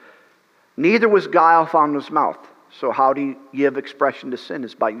not. Neither was guile found in his mouth. So how do you give expression to sin?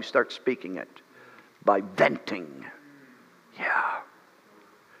 Is by you start speaking it. By venting. Yeah.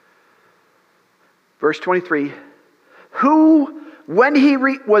 Verse 23. Who, when he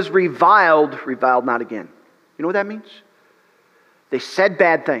was reviled not again. You know what that means? They said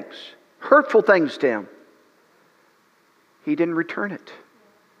bad things, hurtful things to him. He didn't return it.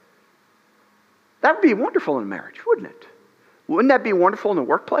 That would be wonderful in a marriage, wouldn't it? Wouldn't that be wonderful in the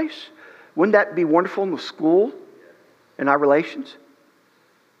workplace? Wouldn't that be wonderful in the school, in our relations?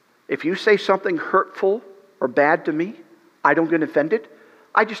 If you say something hurtful or bad to me, I don't get offended.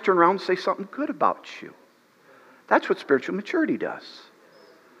 I just turn around and say something good about you. That's what spiritual maturity does.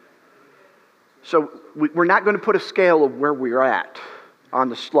 So we're not going to put a scale of where we're at on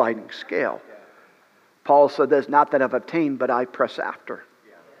the sliding scale. Paul said this, not that I've obtained, but I press after.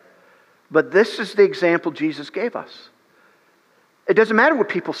 But this is the example Jesus gave us. It doesn't matter what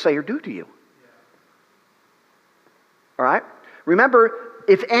people say or do to you. All right? Remember,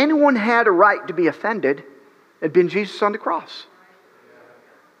 if anyone had a right to be offended, it'd been Jesus on the cross.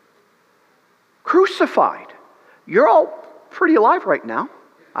 Crucified. You're all pretty alive right now.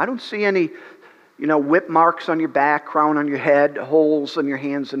 I don't see any, whip marks on your back, crown on your head, holes in your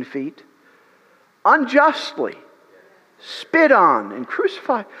hands and feet. Unjustly spit on and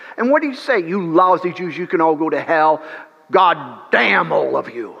crucified. And what did he say? You lousy Jews, you can all go to hell. God damn all of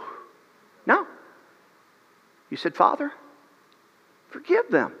you. No. He said, Father, forgive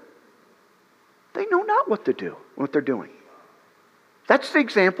them. They know not what they're doing. That's the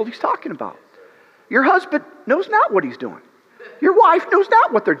example he's talking about. Your husband knows not what he's doing. Your wife knows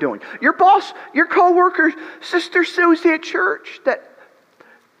not what they're doing. Your boss, your co-worker, Sister Susie at church that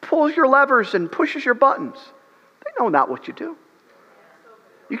pulls your levers and pushes your buttons. They know not what you do.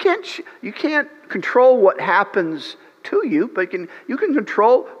 You can't control what happens to you, but you can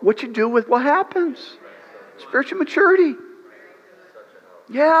control what you do with what happens. Spiritual maturity.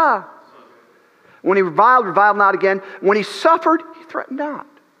 Yeah. When he reviled not again. When he suffered, he threatened not.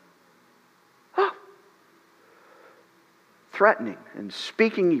 Oh. Threatening and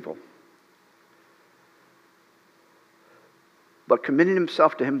speaking evil. But committing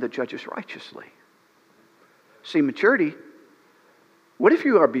himself to him that judges righteously. See, maturity, what if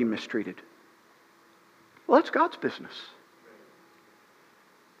you are being mistreated? Well, that's God's business.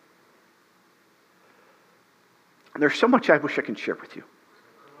 There's so much I wish I can share with you.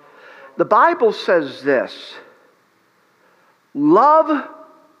 The Bible says this: love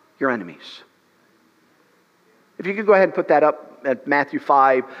your enemies. If you could go ahead and put that up at Matthew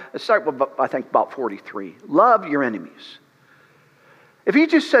 5, let's start with, I think, about 43. Love your enemies. If he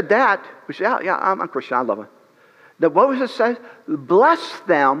just said that, we say, yeah, I'm a Christian, I love them. Then what was it say? Bless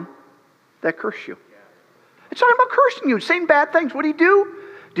them that curse you. It's talking about cursing you, saying bad things. What do?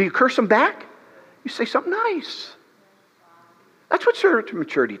 Do you curse them back? You say something nice. That's what spiritual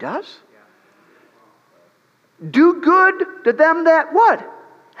maturity does. Do good to them that what?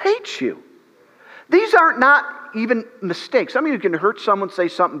 Hate you. These aren't not even mistakes. I mean, you can hurt someone, say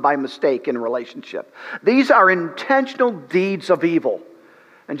something by mistake in a relationship. These are intentional deeds of evil.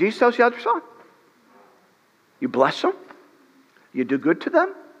 And Jesus tells you how to respond. You bless them. You do good to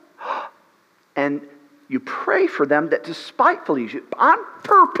them. And you pray for them that despitefully, on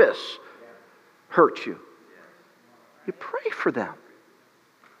purpose, hurt you. You pray for them.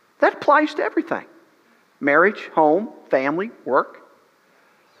 That applies to everything. Marriage, home, family, work.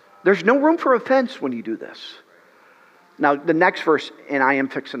 There's no room for offense when you do this. Now, the next verse, and I am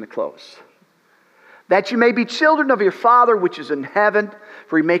fixing to close. That you may be children of your Father which is in heaven,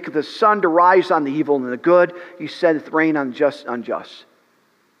 for he maketh the sun to rise on the evil and the good. He sendeth rain on just unjust.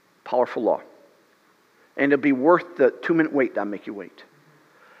 Powerful law. And it'll be worth the 2-minute wait that I make you wait.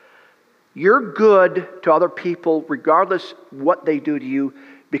 You're good to other people regardless what they do to you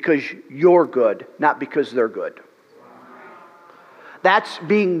because you're good, not because they're good. That's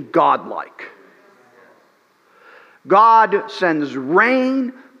being godlike. God sends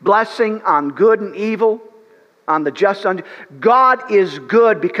rain, blessing on good and evil, on the just and unjust. God is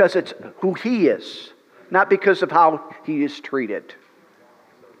good because it's who He is, not because of how He is treated.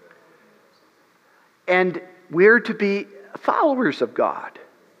 And we're to be followers of God.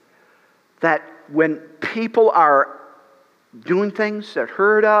 That when people are doing things that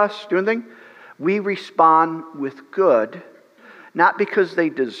hurt us, we respond with good, not because they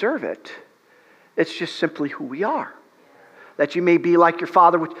deserve it. It's just simply who we are. That you may be like your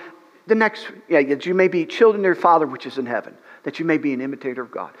Father, that you may be children of your Father which is in heaven. That you may be an imitator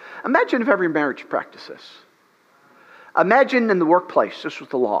of God. Imagine if every marriage practiced this. Imagine in the workplace, this was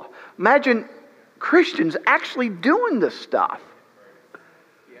the law. Imagine Christians actually doing this stuff.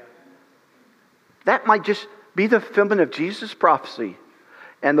 That might just be the fulfillment of Jesus' prophecy.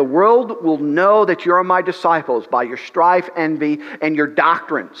 And the world will know that you are my disciples by your strife, envy, and your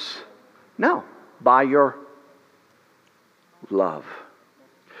doctrines. No, by your love.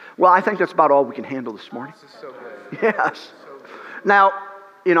 Well, I think that's about all we can handle this morning. This is so good. Yes. Now,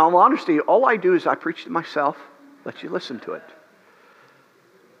 in all honesty, all I do is I preach to myself, let you listen to it.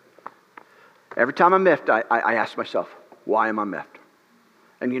 Every time I'm miffed, I ask myself, why am I miffed?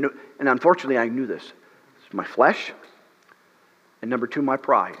 And unfortunately, I knew this. It's my flesh, and number two, my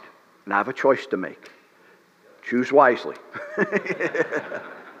pride. And I have a choice to make. Choose wisely.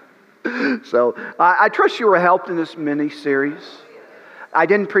 So, I trust you were helped in this mini-series. I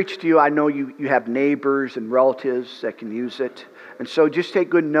didn't preach to you. I know you have neighbors and relatives that can use it. And so just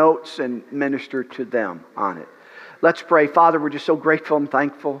take good notes and minister to them on it. Let's pray. Father, we're just so grateful and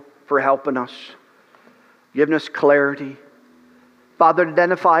thankful for helping us, giving us clarity. Father,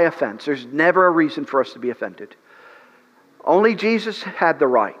 identify offense. There's never a reason for us to be offended. Only Jesus had the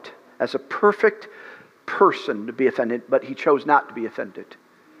right as a perfect person to be offended, but He chose not to be offended.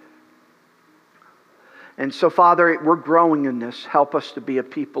 And so, Father, we're growing in this. Help us to be a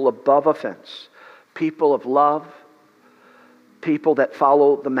people above offense, people of love, people that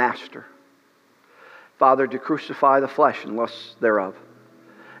follow the Master. Father, to crucify the flesh and lusts thereof.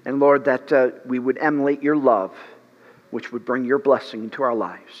 And Lord, that we would emulate your love, which would bring your blessing into our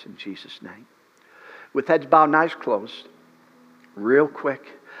lives. In Jesus' name. With heads bowed and eyes closed, real quick.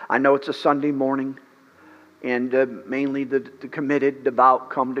 I know it's a Sunday morning, and mainly the committed,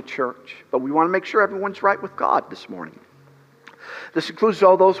 devout come to church. But we want to make sure everyone's right with God this morning. This includes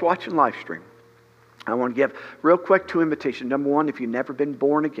all those watching live stream. I want to give real quick two invitations. Number one, if you've never been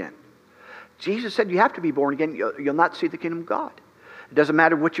born again. Jesus said you have to be born again. You'll not see the kingdom of God. It doesn't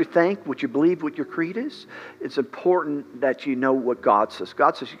matter what you think, what you believe, what your creed is. It's important that you know what God says.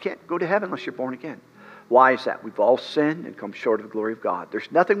 God says you can't go to heaven unless you're born again. Why is that? We've all sinned and come short of the glory of God.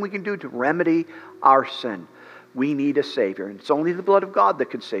 There's nothing we can do to remedy our sin. We need a Savior. And it's only the blood of God that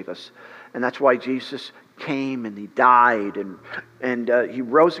can save us. And that's why Jesus came and He died and He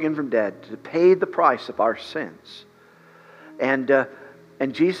rose again from dead to pay the price of our sins. And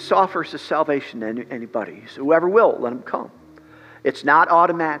Jesus offers His salvation to anybody. So whoever will, let him come. It's not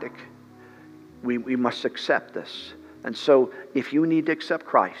automatic. We must accept this. And so if you need to accept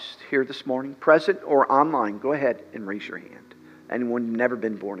Christ here this morning, present or online, go ahead and raise your hand. Anyone who's never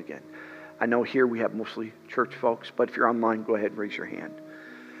been born again. I know here we have mostly church folks, but if you're online, go ahead and raise your hand.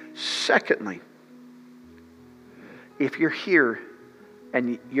 Secondly, if you're here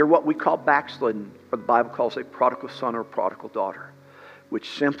and you're what we call backslidden, or the Bible calls a prodigal son or prodigal daughter, which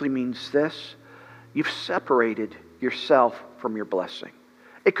simply means this: you've separated yourself from your blessing.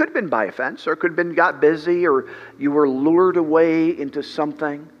 It could have been by offense, or it could have been got busy, or you were lured away into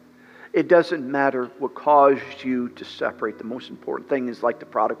something. It doesn't matter what caused you to separate. The most important thing is like the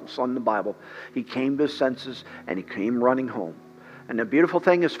prodigal son in the Bible. He came to his senses and he came running home. And the beautiful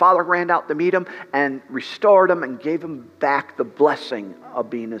thing is, Father ran out to meet him and restored him and gave him back the blessing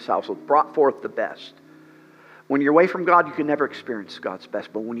of being in his household, brought forth the best. When you're away from God, you can never experience God's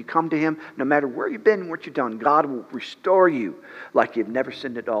best. But when you come to Him, no matter where you've been and what you've done, God will restore you like you've never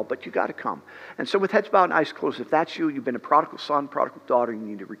sinned at all. But you got to come. And so with heads bowed and eyes closed, if that's you, you've been a prodigal son, prodigal daughter, you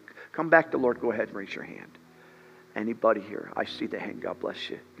need to come back to the Lord, go ahead and raise your hand. Anybody here? I see the hand. God bless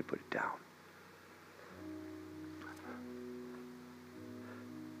you. You put it down.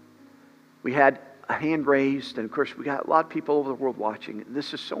 We had a hand raised, and of course we got a lot of people over the world watching.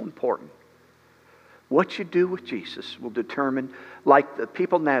 This is so important. What you do with Jesus will determine, like the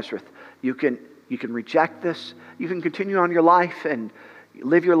people of Nazareth, you can reject this. You can continue on your life and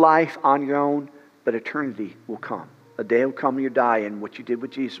live your life on your own, but eternity will come. A day will come when you die, and what you did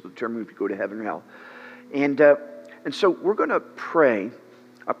with Jesus will determine if you go to heaven or hell. And so we're going to pray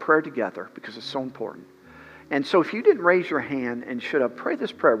a prayer together because it's so important. And so if you didn't raise your hand and should have, pray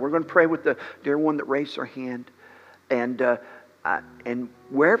this prayer. We're going to pray with the dear one that raised their hand. And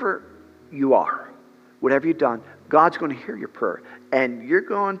wherever you are, whatever you've done, God's going to hear your prayer. And you're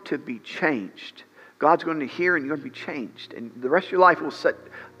going to be changed. God's going to hear and you're going to be changed. And the rest of your life will set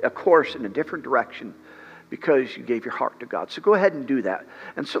a course in a different direction because you gave your heart to God. So go ahead and do that.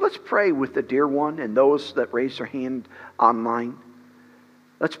 And so let's pray with the dear one and those that raise their hand online.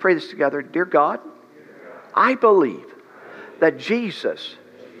 Let's pray this together. Dear God, I believe that Jesus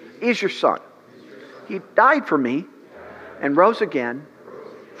is your Son. He died for me and rose again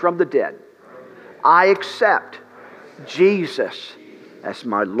from the dead. I accept Jesus as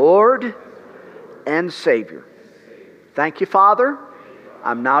my Lord and Savior. Thank you, Father.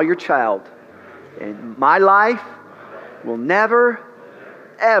 I'm now your child. And my life will never,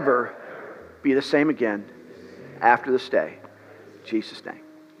 ever be the same again after this day. In Jesus' name.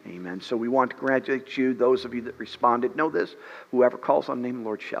 Amen. So we want to congratulate you, those of you that responded. Know this, whoever calls on the name of the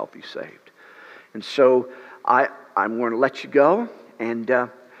Lord shall be saved. And so I'm going to let you go, and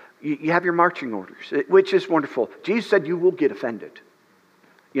you have your marching orders, which is wonderful. Jesus said you will get offended.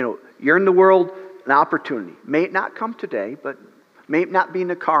 You know, you're in the world, an opportunity. May it not come today, but may it not be in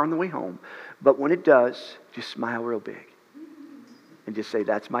the car on the way home. But when it does, just smile real big. And just say,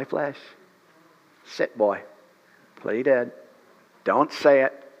 that's my flesh. Sit, boy. Play dead. Don't say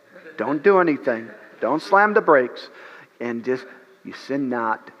it. Don't do anything. Don't slam the brakes. And just, you sin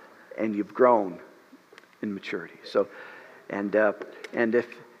not, and you've grown in maturity. So, and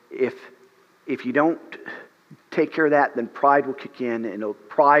if you don't take care of that, then pride will kick in, and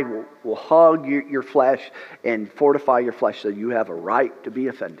pride will hug your flesh and fortify your flesh so you have a right to be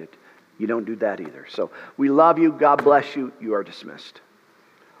offended. You don't do that either. So we love you. God bless you. You are dismissed.